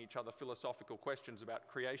asking each other philosophical questions about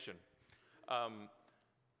creation.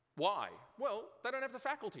 Why? Well, they don't have the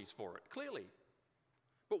faculties for it, clearly.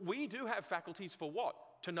 But we do have faculties for what?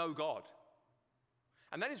 To know God.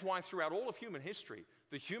 And that is why throughout all of human history,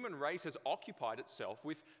 the human race has occupied itself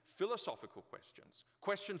with philosophical questions,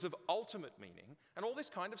 questions of ultimate meaning, and all this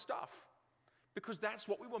kind of stuff. Because that's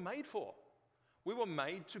what we were made for. We were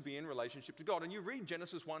made to be in relationship to God. And you read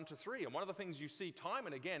Genesis 1 to 3, and one of the things you see time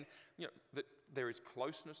and again, that there is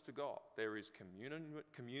closeness to God. There is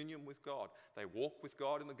communion with God. They walk with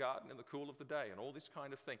God in the garden in the cool of the day, and all this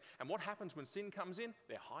kind of thing. And what happens when sin comes in?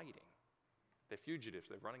 They're hiding. They're fugitives.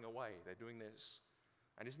 They're running away. They're doing this.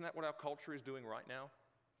 And isn't that what our culture is doing right now?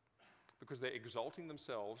 Because they're exalting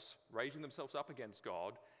themselves, raising themselves up against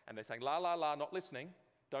God, and they're saying, la, la, la, not listening.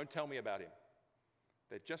 Don't tell me about him.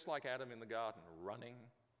 They're just like Adam in the garden, running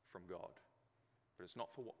from God. But it's not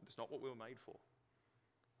what we were made for.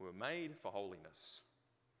 We were made for holiness.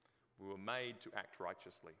 We were made to act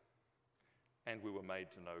righteously. And we were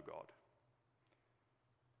made to know God.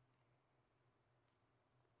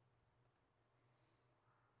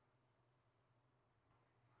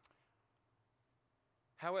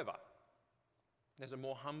 However, there's a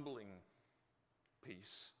more humbling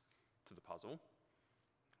piece to the puzzle.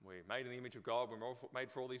 We're made in the image of God, we're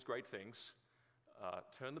made for all these great things.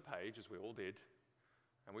 Turn the page, as we all did,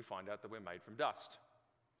 and we find out that we're made from dust.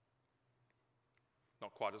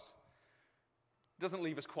 Doesn't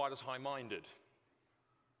leave us quite as high-minded.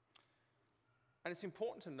 And it's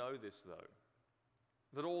important to know this, though,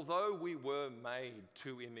 that although we were made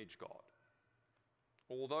to image God,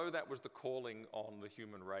 although that was the calling on the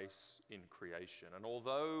human race in creation, and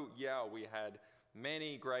although, we had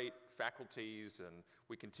many great faculties and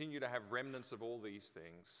we continue to have remnants of all these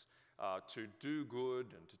things, to do good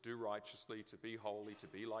and to do righteously, to be holy, to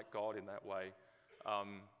be like God in that way,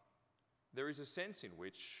 there is a sense in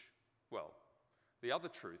which, the other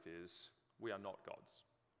truth is we are not gods.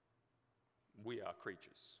 We are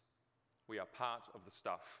creatures. We are part of the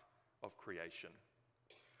stuff of creation.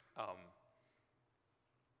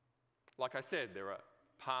 Like I said, there are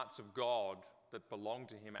parts of God that belong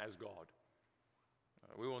to him as God.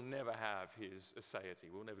 We will never have his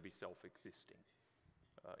aseity. We'll never be self-existing.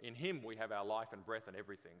 In him we have our life and breath and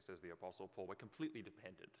everything, says the Apostle Paul. We're completely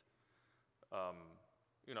dependent.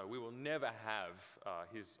 We will never have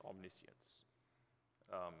his omniscience.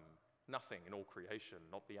 Nothing in all creation,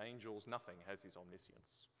 not the angels, nothing has his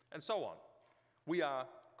omniscience. And so on. We are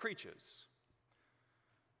creatures.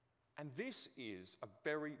 And this is a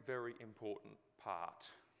very, very important part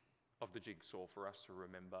of the jigsaw for us to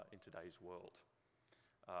remember in today's world.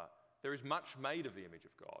 There is much made of the image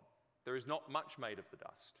of God. There is not much made of the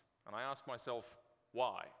dust. And I ask myself,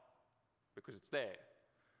 why? Because it's there.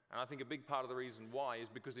 And I think a big part of the reason why is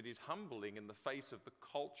because it is humbling in the face of the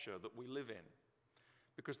culture that we live in.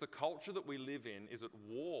 Because the culture that we live in is at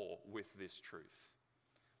war with this truth.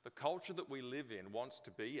 The culture that we live in wants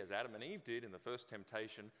to be, as Adam and Eve did in the first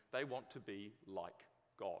temptation, they want to be like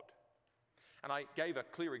God. And I gave a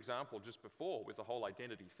clear example just before with the whole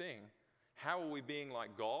identity thing. How are we being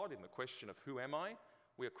like God in the question of who am I?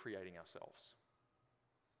 We are creating ourselves.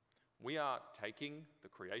 We are taking the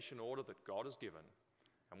creation order that God has given,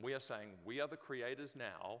 and we are saying we are the creators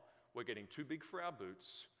now. We're getting too big for our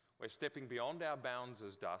boots. We're stepping beyond our bounds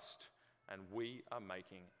as dust, and we are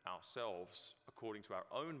making ourselves according to our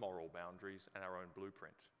own moral boundaries and our own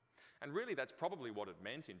blueprint. And really, that's probably what it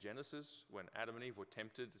meant in Genesis when Adam and Eve were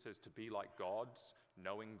tempted. It says to be like gods,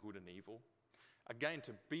 knowing good and evil. Again,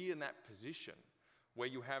 to be in that position where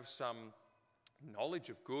you have some knowledge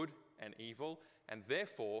of good and evil, and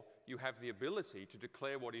therefore you have the ability to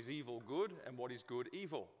declare what is evil good and what is good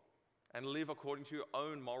evil, and live according to your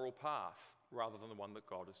own moral path rather than the one that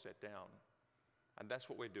God has set down. And that's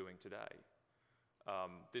what we're doing today.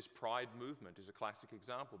 This pride movement is a classic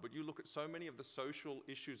example, but you look at so many of the social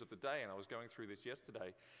issues of the day, and I was going through this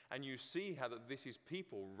yesterday, and you see how that this is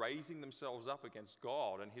people raising themselves up against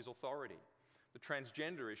God and his authority. The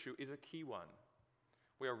transgender issue is a key one.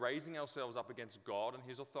 We are raising ourselves up against God and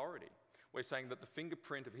his authority. We're saying that the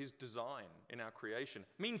fingerprint of his design in our creation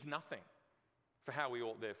means nothing for how we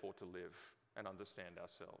ought therefore to live and understand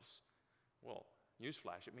ourselves. Well,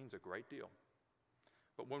 newsflash, it means a great deal.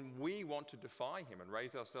 But when we want to defy him and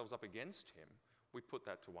raise ourselves up against him, we put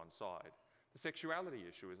that to one side. The sexuality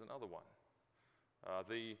issue is another one.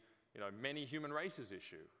 The many human races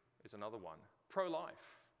issue is another one.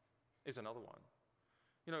 Pro-life is another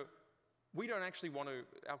one. We don't actually want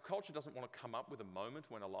to, our culture doesn't want to come up with a moment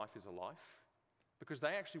when a life is a life, because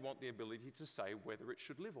they actually want the ability to say whether it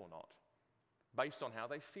should live or not, based on how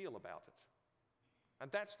they feel about it.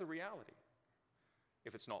 And that's the reality.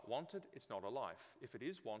 If it's not wanted, it's not a life. If it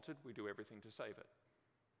is wanted, we do everything to save it.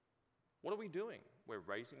 What are we doing? We're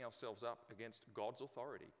raising ourselves up against God's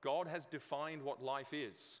authority. God has defined what life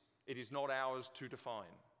is. It is not ours to define.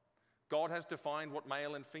 God has defined what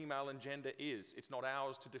male and female and gender is. It's not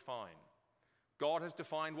ours to define. God has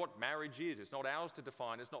defined what marriage is. It's not ours to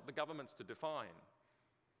define. It's not the government's to define.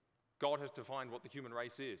 God has defined what the human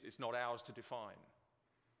race is. It's not ours to define.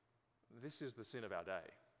 This is the sin of our day.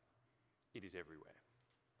 It is everywhere.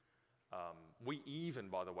 We even,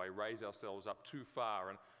 by the way, raise ourselves up too far.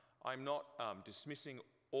 And I'm not dismissing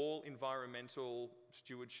all environmental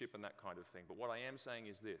stewardship and that kind of thing. But what I am saying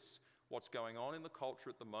is this. What's going on in the culture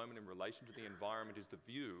at the moment in relation to the environment is the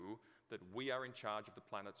view that we are in charge of the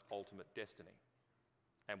planet's ultimate destiny.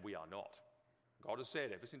 And we are not. God has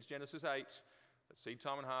said ever since Genesis 8 that seed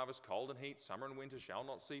time and harvest, cold and heat, summer and winter shall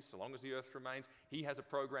not cease so long as the earth remains. He has a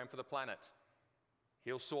program for the planet.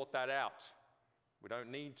 He'll sort that out. We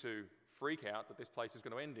don't need to freak out that this place is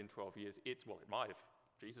going to end in 12 years. It might if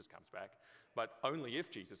Jesus comes back, but only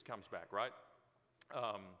if Jesus comes back, right?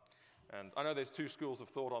 And I know there's two schools of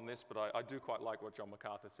thought on this, but I do quite like what John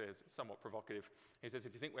MacArthur says. It's somewhat provocative. He says,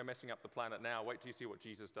 if you think we're messing up the planet now, wait till you see what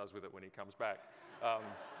Jesus does with it when he comes back.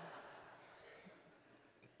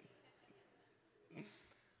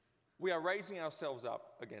 We are raising ourselves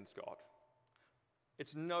up against God.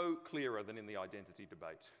 It's no clearer than in the identity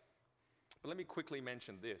debate. But let me quickly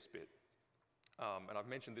mention this bit. And I've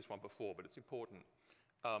mentioned this one before, but it's important.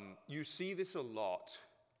 You see this a lot.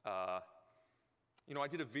 I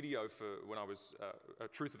did a video when I was a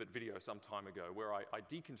Truth of It video some time ago where I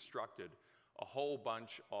deconstructed a whole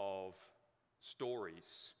bunch of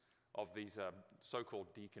stories of these so-called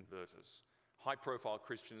deconverters. High-profile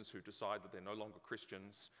Christians who decide that they're no longer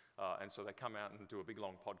Christians, and so they come out and do a big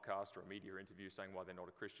long podcast or a media interview saying why they're not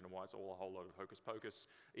a Christian and why it's all a whole load of hocus pocus,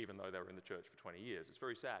 even though they were in the church for 20 years. It's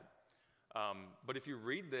very sad. But if you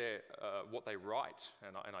read what they write,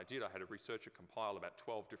 and I did, I had a researcher compile about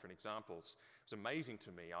 12 different examples. It was amazing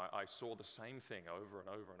to me. I saw the same thing over and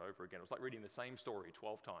over and over again. It was like reading the same story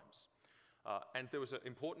 12 times. And there was an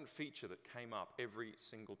important feature that came up every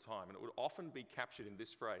single time, and it would often be captured in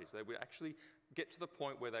this phrase. They would actually get to the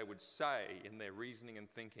point where they would say in their reasoning and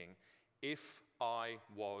thinking, if I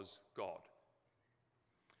was God.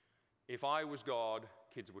 If I was God,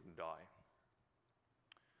 kids wouldn't die.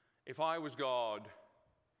 If I was God,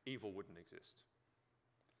 evil wouldn't exist.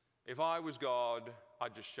 If I was God,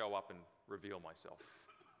 I'd just show up and reveal myself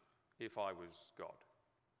if I was God.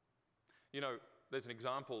 You know, there's an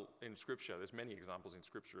example in Scripture, there's many examples in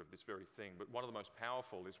Scripture of this very thing, but one of the most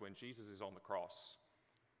powerful is when Jesus is on the cross,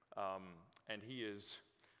 and he is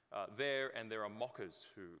there, and there are mockers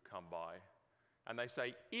who come by, and they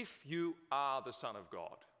say, "If you are the Son of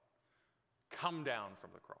God, come down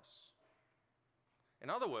from the cross." In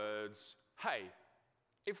other words, hey,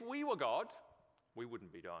 if we were God, we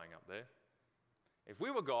wouldn't be dying up there. If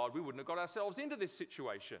we were God, we wouldn't have got ourselves into this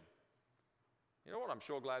situation. You know what? I'm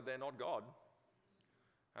sure glad they're not God.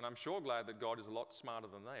 And I'm sure glad that God is a lot smarter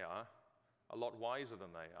than they are, a lot wiser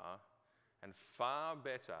than they are, and far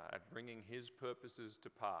better at bringing his purposes to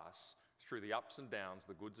pass through the ups and downs,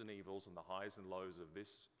 the goods and evils, and the highs and lows of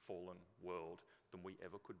this fallen world than we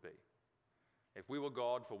ever could be. If we were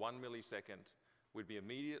God for 1 millisecond, we'd be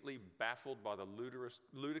immediately baffled by the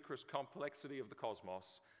ludicrous complexity of the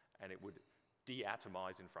cosmos, and it would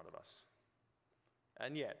deatomize in front of us.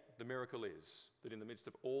 And yet, the miracle is that in the midst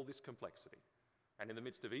of all this complexity, and in the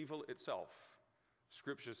midst of evil itself,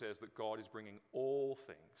 Scripture says that God is bringing all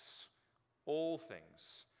things,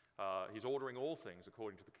 he's ordering all things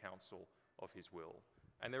according to the counsel of his will.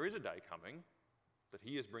 And there is a day coming that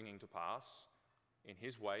he is bringing to pass in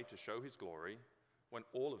his way to show his glory when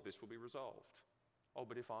all of this will be resolved. Oh,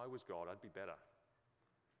 but if I was God, I'd be better.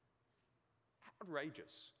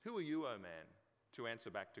 Outrageous. Who are you, O man, to answer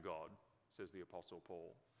back to God, says the Apostle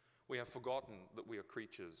Paul. We have forgotten that we are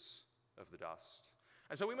creatures of the dust.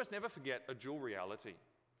 And so we must never forget a dual reality.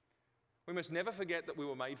 We must never forget that we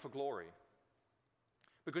were made for glory.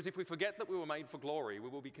 Because if we forget that we were made for glory, we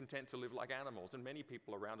will be content to live like animals. And many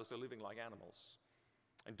people around us are living like animals,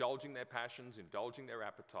 indulging their passions, indulging their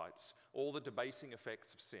appetites, all the debasing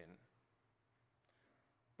effects of sin.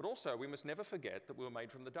 But also, we must never forget that we were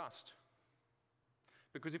made from the dust.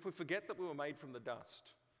 Because if we forget that we were made from the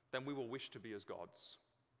dust, then we will wish to be as gods.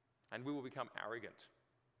 And we will become arrogant.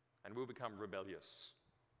 And we will become rebellious.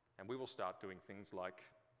 And we will start doing things like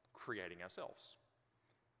creating ourselves.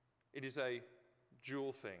 It is a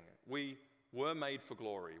dual thing. We were made for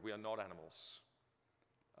glory. We are not animals.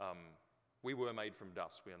 We were made from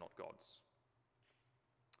dust. We are not gods.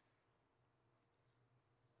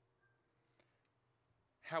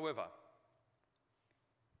 However,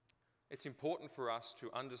 it's important for us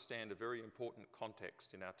to understand a very important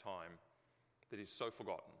context in our time that is so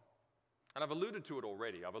forgotten. And I've alluded to it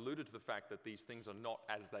already. I've alluded to the fact that these things are not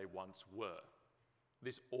as they once were.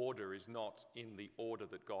 This order is not in the order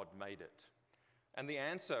that God made it. And the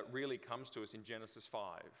answer really comes to us in Genesis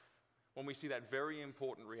 5, when we see that very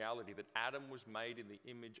important reality that Adam was made in the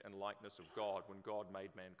image and likeness of God when God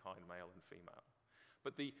made mankind male and female.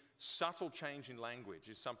 But the subtle change in language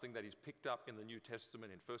is something that is picked up in the New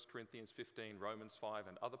Testament in 1 Corinthians 15, Romans 5,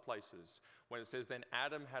 and other places, when it says, "Then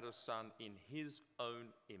Adam had a son in his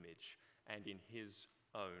own image and in his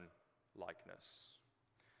own likeness."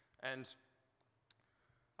 And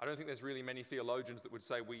I don't think there's really many theologians that would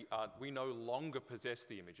say we no longer possess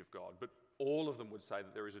the image of God, but all of them would say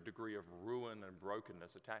that there is a degree of ruin and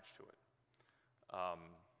brokenness attached to it.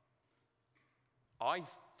 I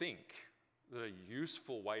think that a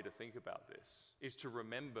useful way to think about this is to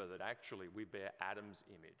remember that actually we bear Adam's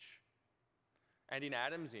image. And in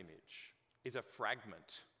Adam's image is a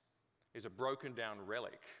fragment, is a broken down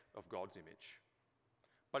relic of God's image.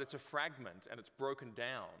 But it's a fragment and it's broken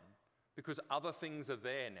down because other things are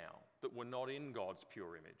there now that were not in God's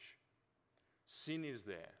pure image. Sin is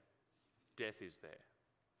there. Death is there.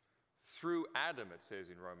 Through Adam, it says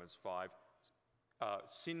in Romans 5,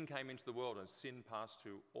 sin came into the world and sin passed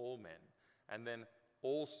to all men. And then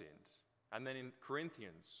all sinned. And then in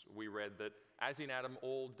Corinthians, we read that as in Adam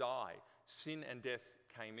all die, sin and death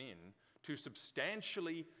came in to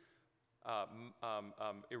substantially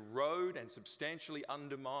erode and substantially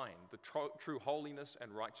undermine the true holiness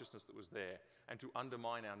and righteousness that was there, and to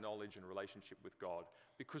undermine our knowledge and relationship with God,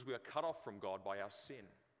 because we are cut off from God by our sin.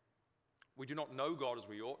 We do not know God as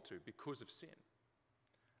we ought to because of sin.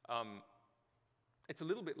 It's a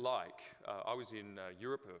little bit like, I was in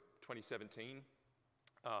Europe 2017,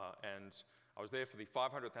 and I was there for the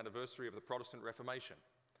 500th anniversary of the Protestant Reformation.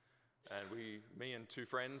 And me and two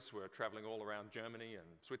friends were traveling all around Germany and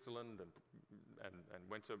Switzerland and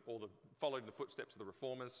went to followed the footsteps of the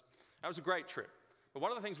reformers. And it was a great trip. But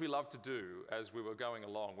one of the things we loved to do as we were going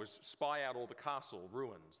along was spy out all the castle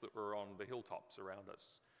ruins that were on the hilltops around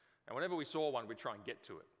us. And whenever we saw one, we'd try and get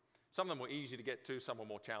to it. Some of them were easy to get to, some were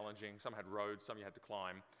more challenging, some had roads, some you had to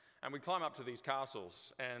climb. And we'd climb up to these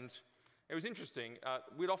castles, and it was interesting.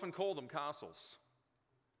 We'd often call them castles.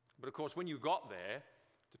 But of course, when you got there,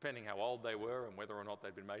 depending how old they were and whether or not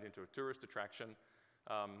they'd been made into a tourist attraction,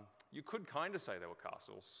 You could kind of say they were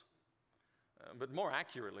castles, but more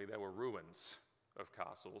accurately, they were ruins of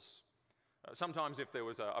castles. Sometimes if there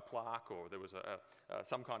was a plaque or there was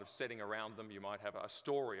some kind of setting around them, you might have a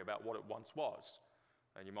story about what it once was.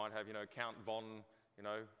 And you might have, Count von,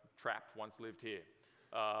 Trapp once lived here.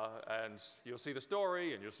 And you'll see the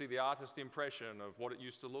story and you'll see the artist's impression of what it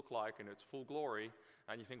used to look like in its full glory.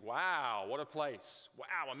 And you think, wow, what a place.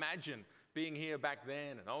 Wow, imagine being here back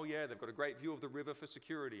then. And oh yeah, they've got a great view of the river for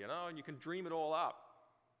security. And you can dream it all up.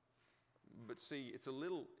 But see, it's a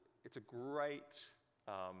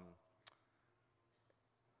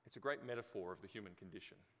great metaphor of the human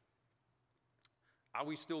condition. Are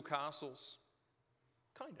we still castles?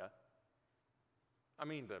 Kinda. I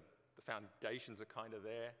mean, the foundations are kind of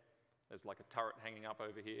there. There's like a turret hanging up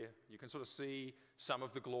over here. You can sort of see some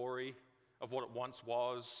of the glory of what it once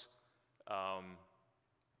was.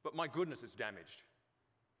 But my goodness, it's damaged.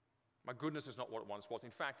 My goodness, it's not what it once was. In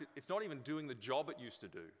fact, it's not even doing the job it used to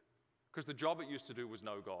do, because the job it used to do was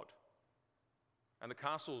know God. And the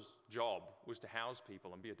castle's job was to house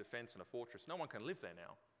people and be a defense and a fortress. No one can live there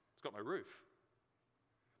now. It's got no roof.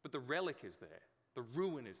 But the relic is there. The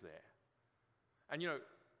ruin is there. And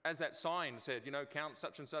as that sign said, Count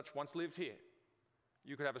such and such once lived here.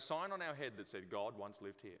 You could have a sign on our head that said, God once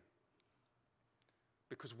lived here.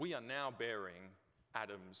 Because we are now bearing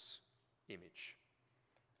Adam's image.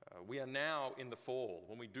 We are now in the fall,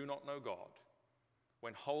 when we do not know God,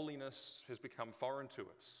 when holiness has become foreign to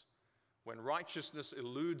us, when righteousness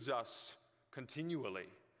eludes us continually.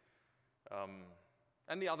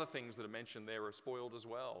 And the other things that are mentioned there are spoiled as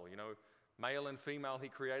well. Male and female, he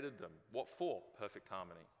created them. What for? Perfect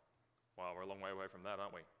harmony. Well, we're a long way away from that,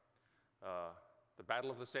 aren't we? The battle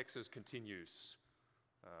of the sexes continues.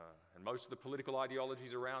 And most of the political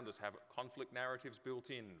ideologies around us have conflict narratives built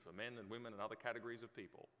in for men and women and other categories of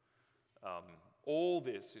people. All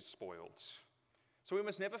this is spoiled. So we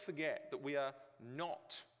must never forget that we are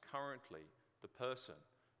not currently the person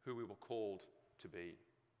who we were called to be.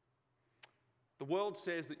 The world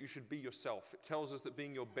says that you should be yourself. It tells us that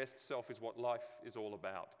being your best self is what life is all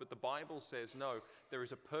about. But the Bible says, no, there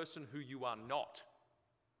is a person who you are not,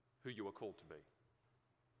 who you are called to be.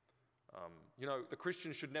 The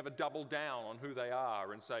Christian should never double down on who they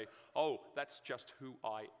are and say, oh, that's just who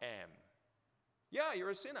I am. Yeah, you're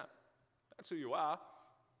a sinner. That's who you are.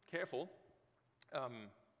 Careful.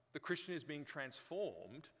 The Christian is being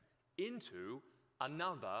transformed into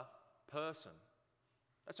another person.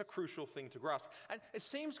 That's a crucial thing to grasp. And it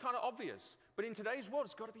seems kind of obvious, but in today's world,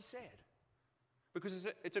 it's got to be said. Because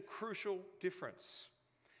it's a crucial difference.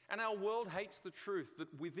 And our world hates the truth that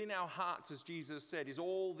within our hearts, as Jesus said, is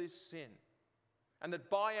all this sin. And that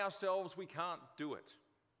by ourselves, we can't do it.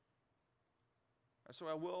 And so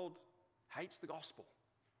our world hates the gospel.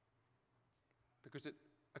 Because it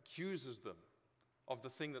accuses them of the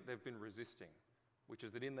thing that they've been resisting, which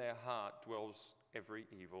is that in their heart dwells every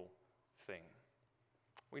evil thing.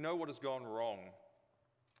 We know what has gone wrong.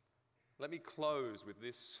 Let me close with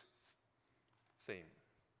this theme.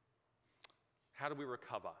 How do we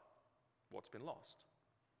recover what's been lost?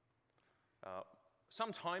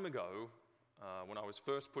 Some time ago, when I was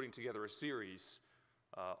first putting together a series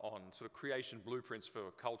on sort of creation blueprints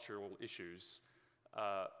for cultural issues,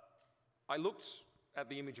 I looked at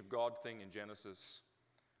the image of God thing in Genesis,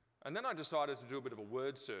 and then I decided to do a bit of a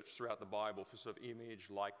word search throughout the Bible for sort of image,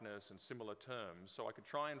 likeness, and similar terms, so I could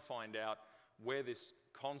try and find out where this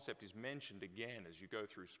concept is mentioned again as you go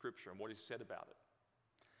through Scripture and what is said about it.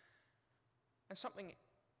 And something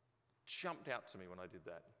jumped out to me when I did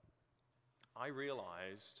that. I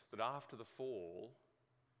realized that after the fall,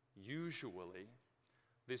 usually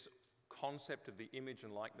this concept of the image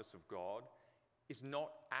and likeness of God is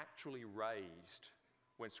not actually raised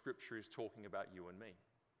when Scripture is talking about you and me.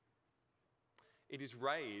 It is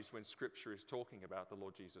raised when Scripture is talking about the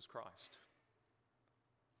Lord Jesus Christ.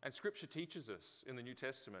 And Scripture teaches us in the New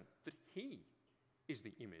Testament that He is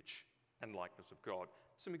the image and likeness of God.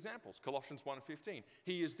 Some examples, Colossians 1:15.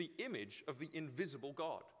 He is the image of the invisible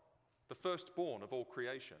God, the firstborn of all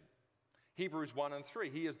creation. Hebrews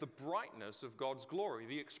 1:3. He is the brightness of God's glory,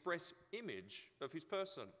 the express image of His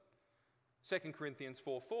person. 2 Corinthians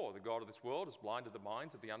 4:4, the God of this world has blinded the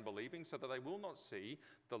minds of the unbelieving so that they will not see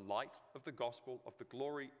the light of the gospel of the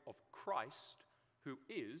glory of Christ, who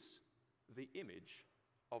is the image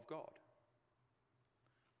of God.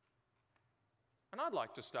 And I'd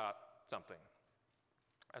like to start something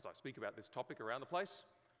as I speak about this topic around the place.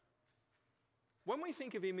 When we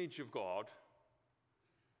think of image of God,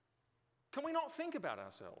 can we not think about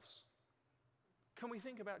ourselves? Can we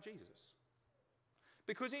think about Jesus?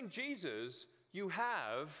 Because in Jesus, you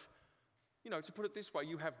have To put it this way,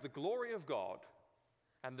 you have the glory of God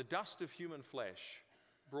and the dust of human flesh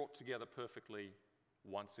brought together perfectly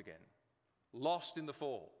once again. Lost in the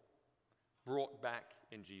fall, brought back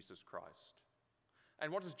in Jesus Christ.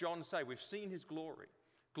 And what does John say? We've seen his glory.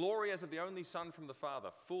 Glory as of the only Son from the Father,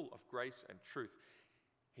 full of grace and truth.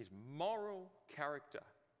 His moral character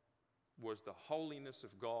was the holiness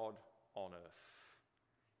of God on earth.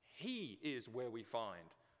 He is where we find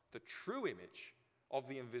the true image of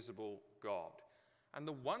the invisible God. And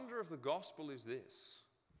the wonder of the gospel is this,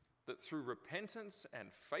 that through repentance and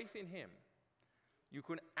faith in him, you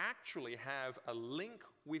can actually have a link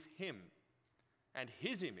with him and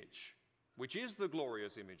his image, which is the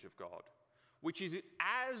glorious image of God, which is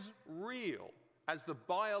as real as the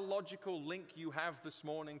biological link you have this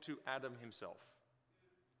morning to Adam himself.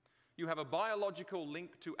 You have a biological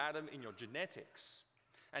link to Adam in your genetics,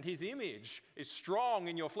 and his image is strong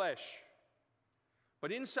in your flesh.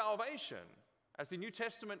 But in salvation, as the New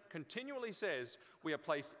Testament continually says, we are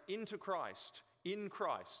placed into Christ, in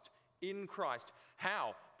Christ, in Christ.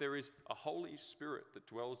 How? There is a Holy Spirit that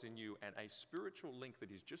dwells in you and a spiritual link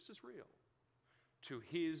that is just as real to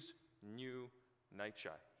his new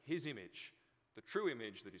nature, his image, the true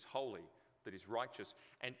image that is holy, that is righteous,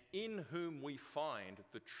 and in whom we find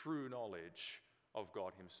the true knowledge of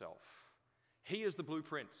God himself. He is the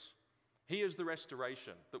blueprint. He is the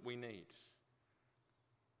restoration that we need.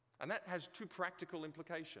 And that has two practical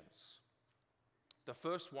implications. The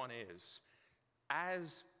first one is,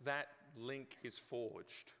 as that link is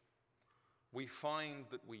forged, we find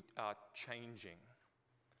that we are changing.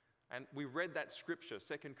 And we read that scripture,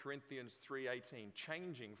 2 Corinthians 3:18,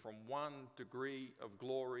 changing from one degree of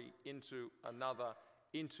glory into another,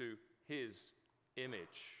 into his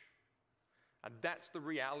image. And that's the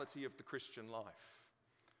reality of the Christian life.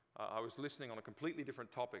 I was listening on a completely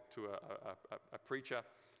different topic to a preacher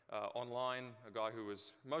online, a guy who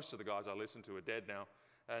was, most of the guys I listen to are dead now,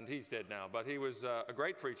 and he's dead now, but he was a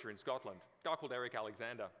great preacher in Scotland, a guy called Eric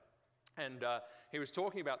Alexander. And he was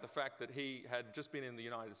talking about the fact that he had just been in the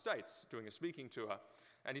United States doing a speaking tour,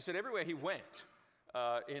 and he said everywhere he went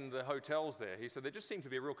in the hotels there, he said there just seemed to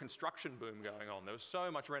be a real construction boom going on. There was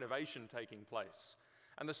so much renovation taking place.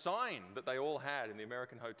 And the sign that they all had in the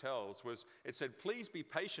American hotels was, it said, "Please be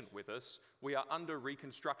patient with us, we are under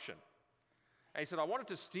reconstruction." And he said, I wanted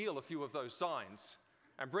to steal a few of those signs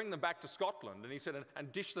and bring them back to Scotland. And he said,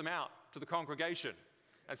 and dish them out to the congregation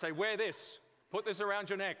and say, wear this, put this around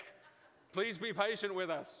your neck. Please be patient with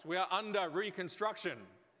us. We are under reconstruction.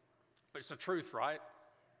 But it's the truth, right?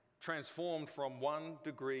 Transformed from one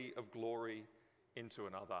degree of glory into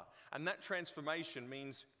another. And that transformation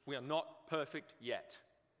means we are not perfect yet,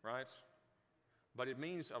 right? But it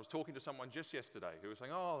means, I was talking to someone just yesterday who was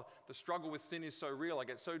saying, oh, the struggle with sin is so real, I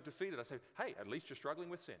get so defeated. I say, hey, at least you're struggling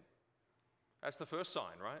with sin. That's the first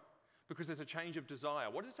sign, right? Because there's a change of desire.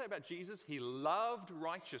 What does it say about Jesus? He loved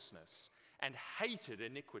righteousness and hated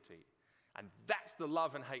iniquity. And that's the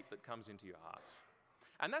love and hate that comes into your heart.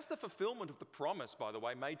 And that's the fulfillment of the promise, by the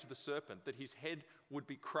way, made to the serpent, that his head would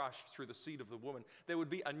be crushed through the seed of the woman. There would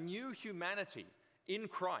be a new humanity in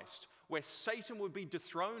Christ where Satan would be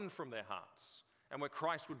dethroned from their hearts and where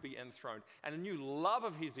Christ would be enthroned. And a new love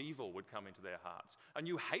of his evil would come into their hearts. A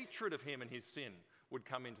new hatred of him and his sin would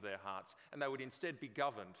come into their hearts. And they would instead be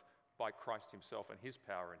governed by Christ himself and his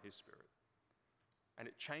power and his spirit. And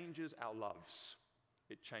it changes our loves.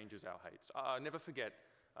 It changes our hates. I'll never forget,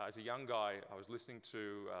 as a young guy, I was listening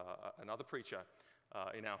to another preacher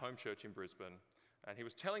in our home church in Brisbane, and he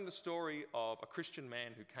was telling the story of a Christian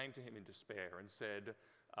man who came to him in despair and said,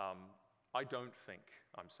 I don't think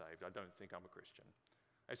I'm saved. I don't think I'm a Christian.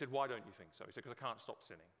 I said, why don't you think so? He said, because I can't stop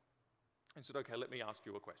sinning. I said, okay, let me ask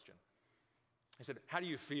you a question. He said, how do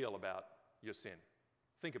you feel about your sin?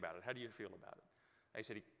 Think about it. How do you feel about it? And he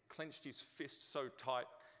said he clenched his fist so tight,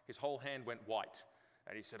 his whole hand went white.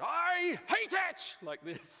 And he said, I hate it, like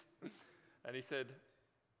this. And he said,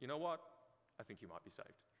 you know what? I think you might be saved.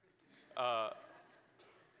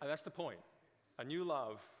 And that's the point. A new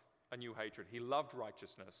love, a new hatred. He loved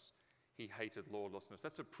righteousness. He hated lawlessness.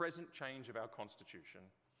 That's a present change of our constitution.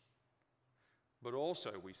 But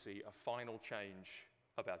also we see a final change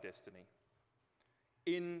of our destiny.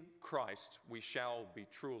 In Christ we shall be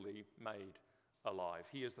truly made alive.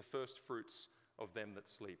 He is the first fruits of them that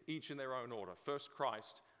sleep, each in their own order. First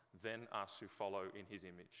Christ, then us who follow in his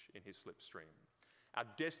image, in his slipstream. Our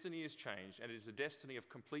destiny is changed, and it is a destiny of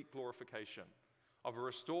complete glorification, of a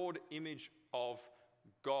restored image of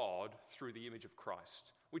God through the image of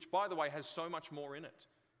Christ, which, by the way, has so much more in it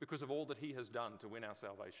because of all that he has done to win our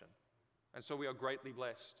salvation. And so we are greatly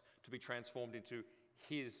blessed to be transformed into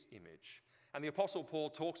his image. And the Apostle Paul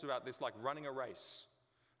talks about this like running a race.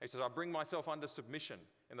 He says, I bring myself under submission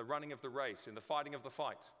in the running of the race, in the fighting of the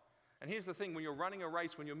fight. And here's the thing, when you're running a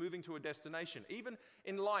race, when you're moving to a destination, even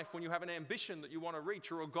in life, when you have an ambition that you want to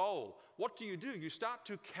reach or a goal, what do? You start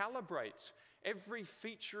to calibrate every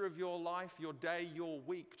feature of your life, your day, your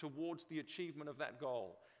week towards the achievement of that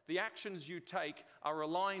goal. The actions you take are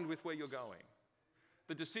aligned with where you're going.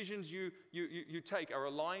 The decisions you take are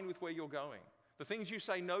aligned with where you're going. The things you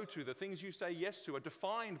say no to, the things you say yes to are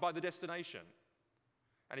defined by the destination.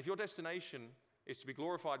 And if your destination is to be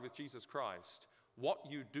glorified with Jesus Christ, what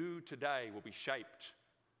you do today will be shaped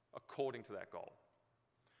according to that goal.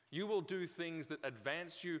 You will do things that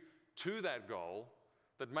advance you to that goal,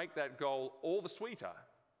 that make that goal all the sweeter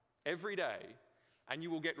every day, and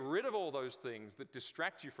you will get rid of all those things that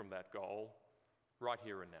distract you from that goal right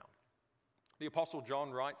here and now. The Apostle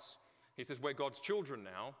John writes, he says, we're God's children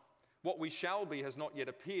now. What we shall be has not yet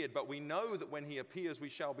appeared, but we know that when he appears we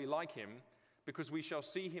shall be like him, because we shall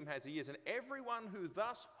see him as he is. And everyone who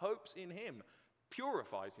thus hopes in him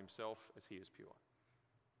purifies himself as he is pure.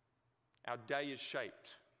 Our day is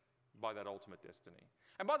shaped by that ultimate destiny.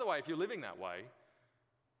 And by the way, if you're living that way,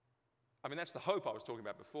 I mean, that's the hope I was talking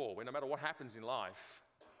about before, where no matter what happens in life,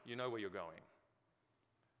 you know where you're going.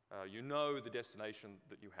 You know the destination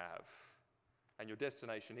that you have. And your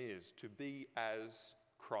destination is to be as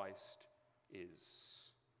Christ is.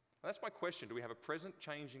 And that's my question. Do we have a present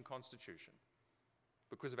changing constitution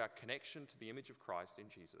because of our connection to the image of Christ in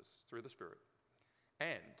Jesus through the Spirit?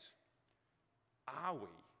 And are we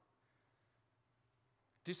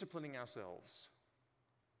disciplining ourselves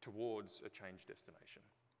towards a changed destination?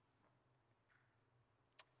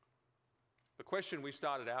 The question we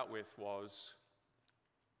started out with was,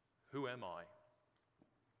 who am I?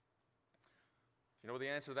 You know what the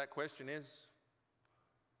answer to that question is?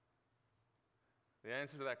 The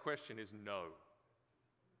answer to that question is no.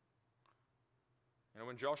 You know,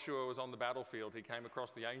 when Joshua was on the battlefield, he came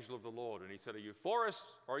across the angel of the Lord and he said, are you for us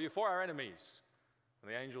or are you for our enemies?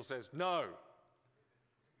 And the angel says, no.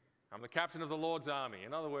 I'm the captain of the Lord's army.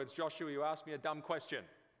 In other words, Joshua, you asked me a dumb question.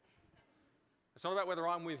 It's not about whether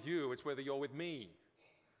I'm with you, it's whether you're with me.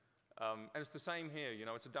 And it's the same here, you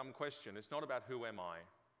know, it's a dumb question. It's not about who am I.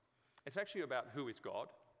 It's actually about who is God,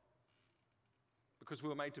 because we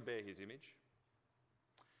were made to bear his image.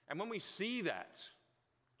 And when we see that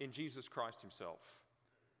in Jesus Christ himself,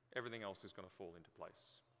 everything else is going to fall into place.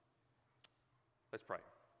 Let's pray.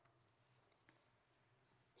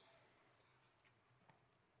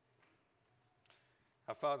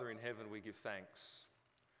 Our Father in heaven, we give thanks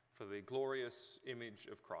for the glorious image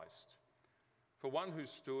of Christ, for one who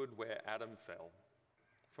stood where Adam fell,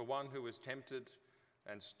 for one who was tempted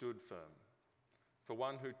and stood firm, for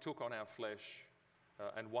one who took on our flesh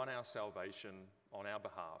and won our salvation on our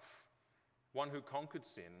behalf, one who conquered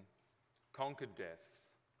sin, conquered death,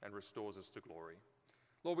 and restores us to glory.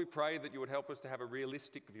 Lord, we pray that you would help us to have a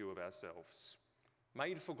realistic view of ourselves,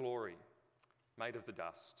 made for glory, made of the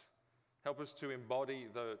dust. Help us to embody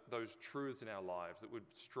those truths in our lives that would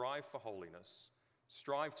strive for holiness,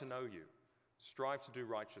 strive to know you, strive to do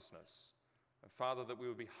righteousness. And Father, that we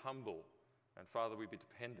would be humble, and Father, we'd be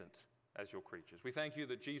dependent as your creatures. We thank you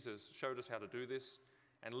that Jesus showed us how to do this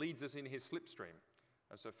and leads us in his slipstream.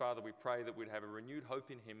 And so, Father, we pray that we'd have a renewed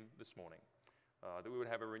hope in him this morning, that we would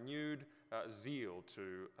have a renewed zeal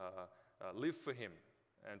to live for him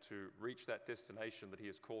and to reach that destination that he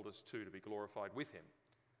has called us to be glorified with him.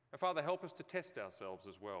 And Father, help us to test ourselves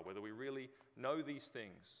as well, whether we really know these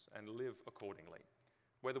things and live accordingly,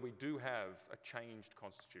 whether we do have a changed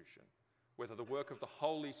constitution, whether the work of the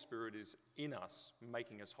Holy Spirit is in us,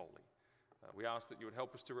 making us holy. We ask that you would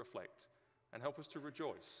help us to reflect and help us to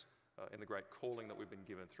rejoice in the great calling that we've been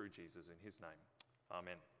given through Jesus in his name.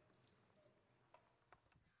 Amen.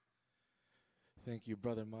 Thank you,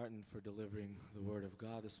 Brother Martyn, for delivering the word of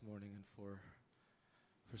God this morning. And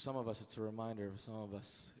for some of us, it's a reminder. For some of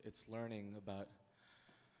us, it's learning about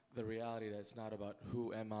the reality that it's not about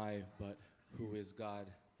who am I, but who is God.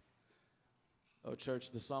 Oh, church,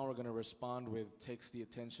 the song we're going to respond with takes the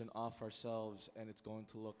attention off ourselves, and it's going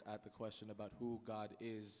to look at the question about who God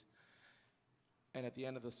is. And at the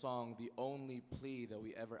end of the song, the only plea that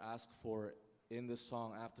we ever ask for in this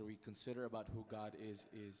song after we consider about who God is,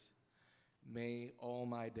 may all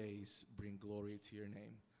my days bring glory to your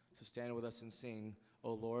name. So stand with us and sing,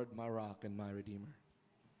 O Lord, my rock and my redeemer.